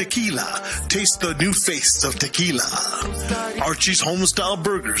 Marazul Tequila. Taste the new face of tequila. Archie's Homestyle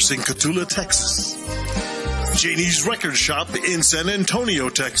Burgers in Catula, Texas. Janie's Record Shop in San Antonio,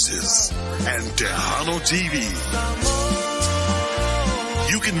 Texas. And Tejano TV.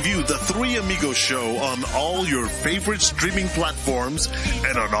 You can view The Three Amigos Show on all your favorite streaming platforms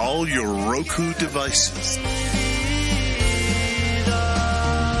and on all your Roku devices.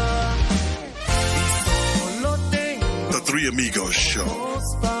 The Three Amigos Show.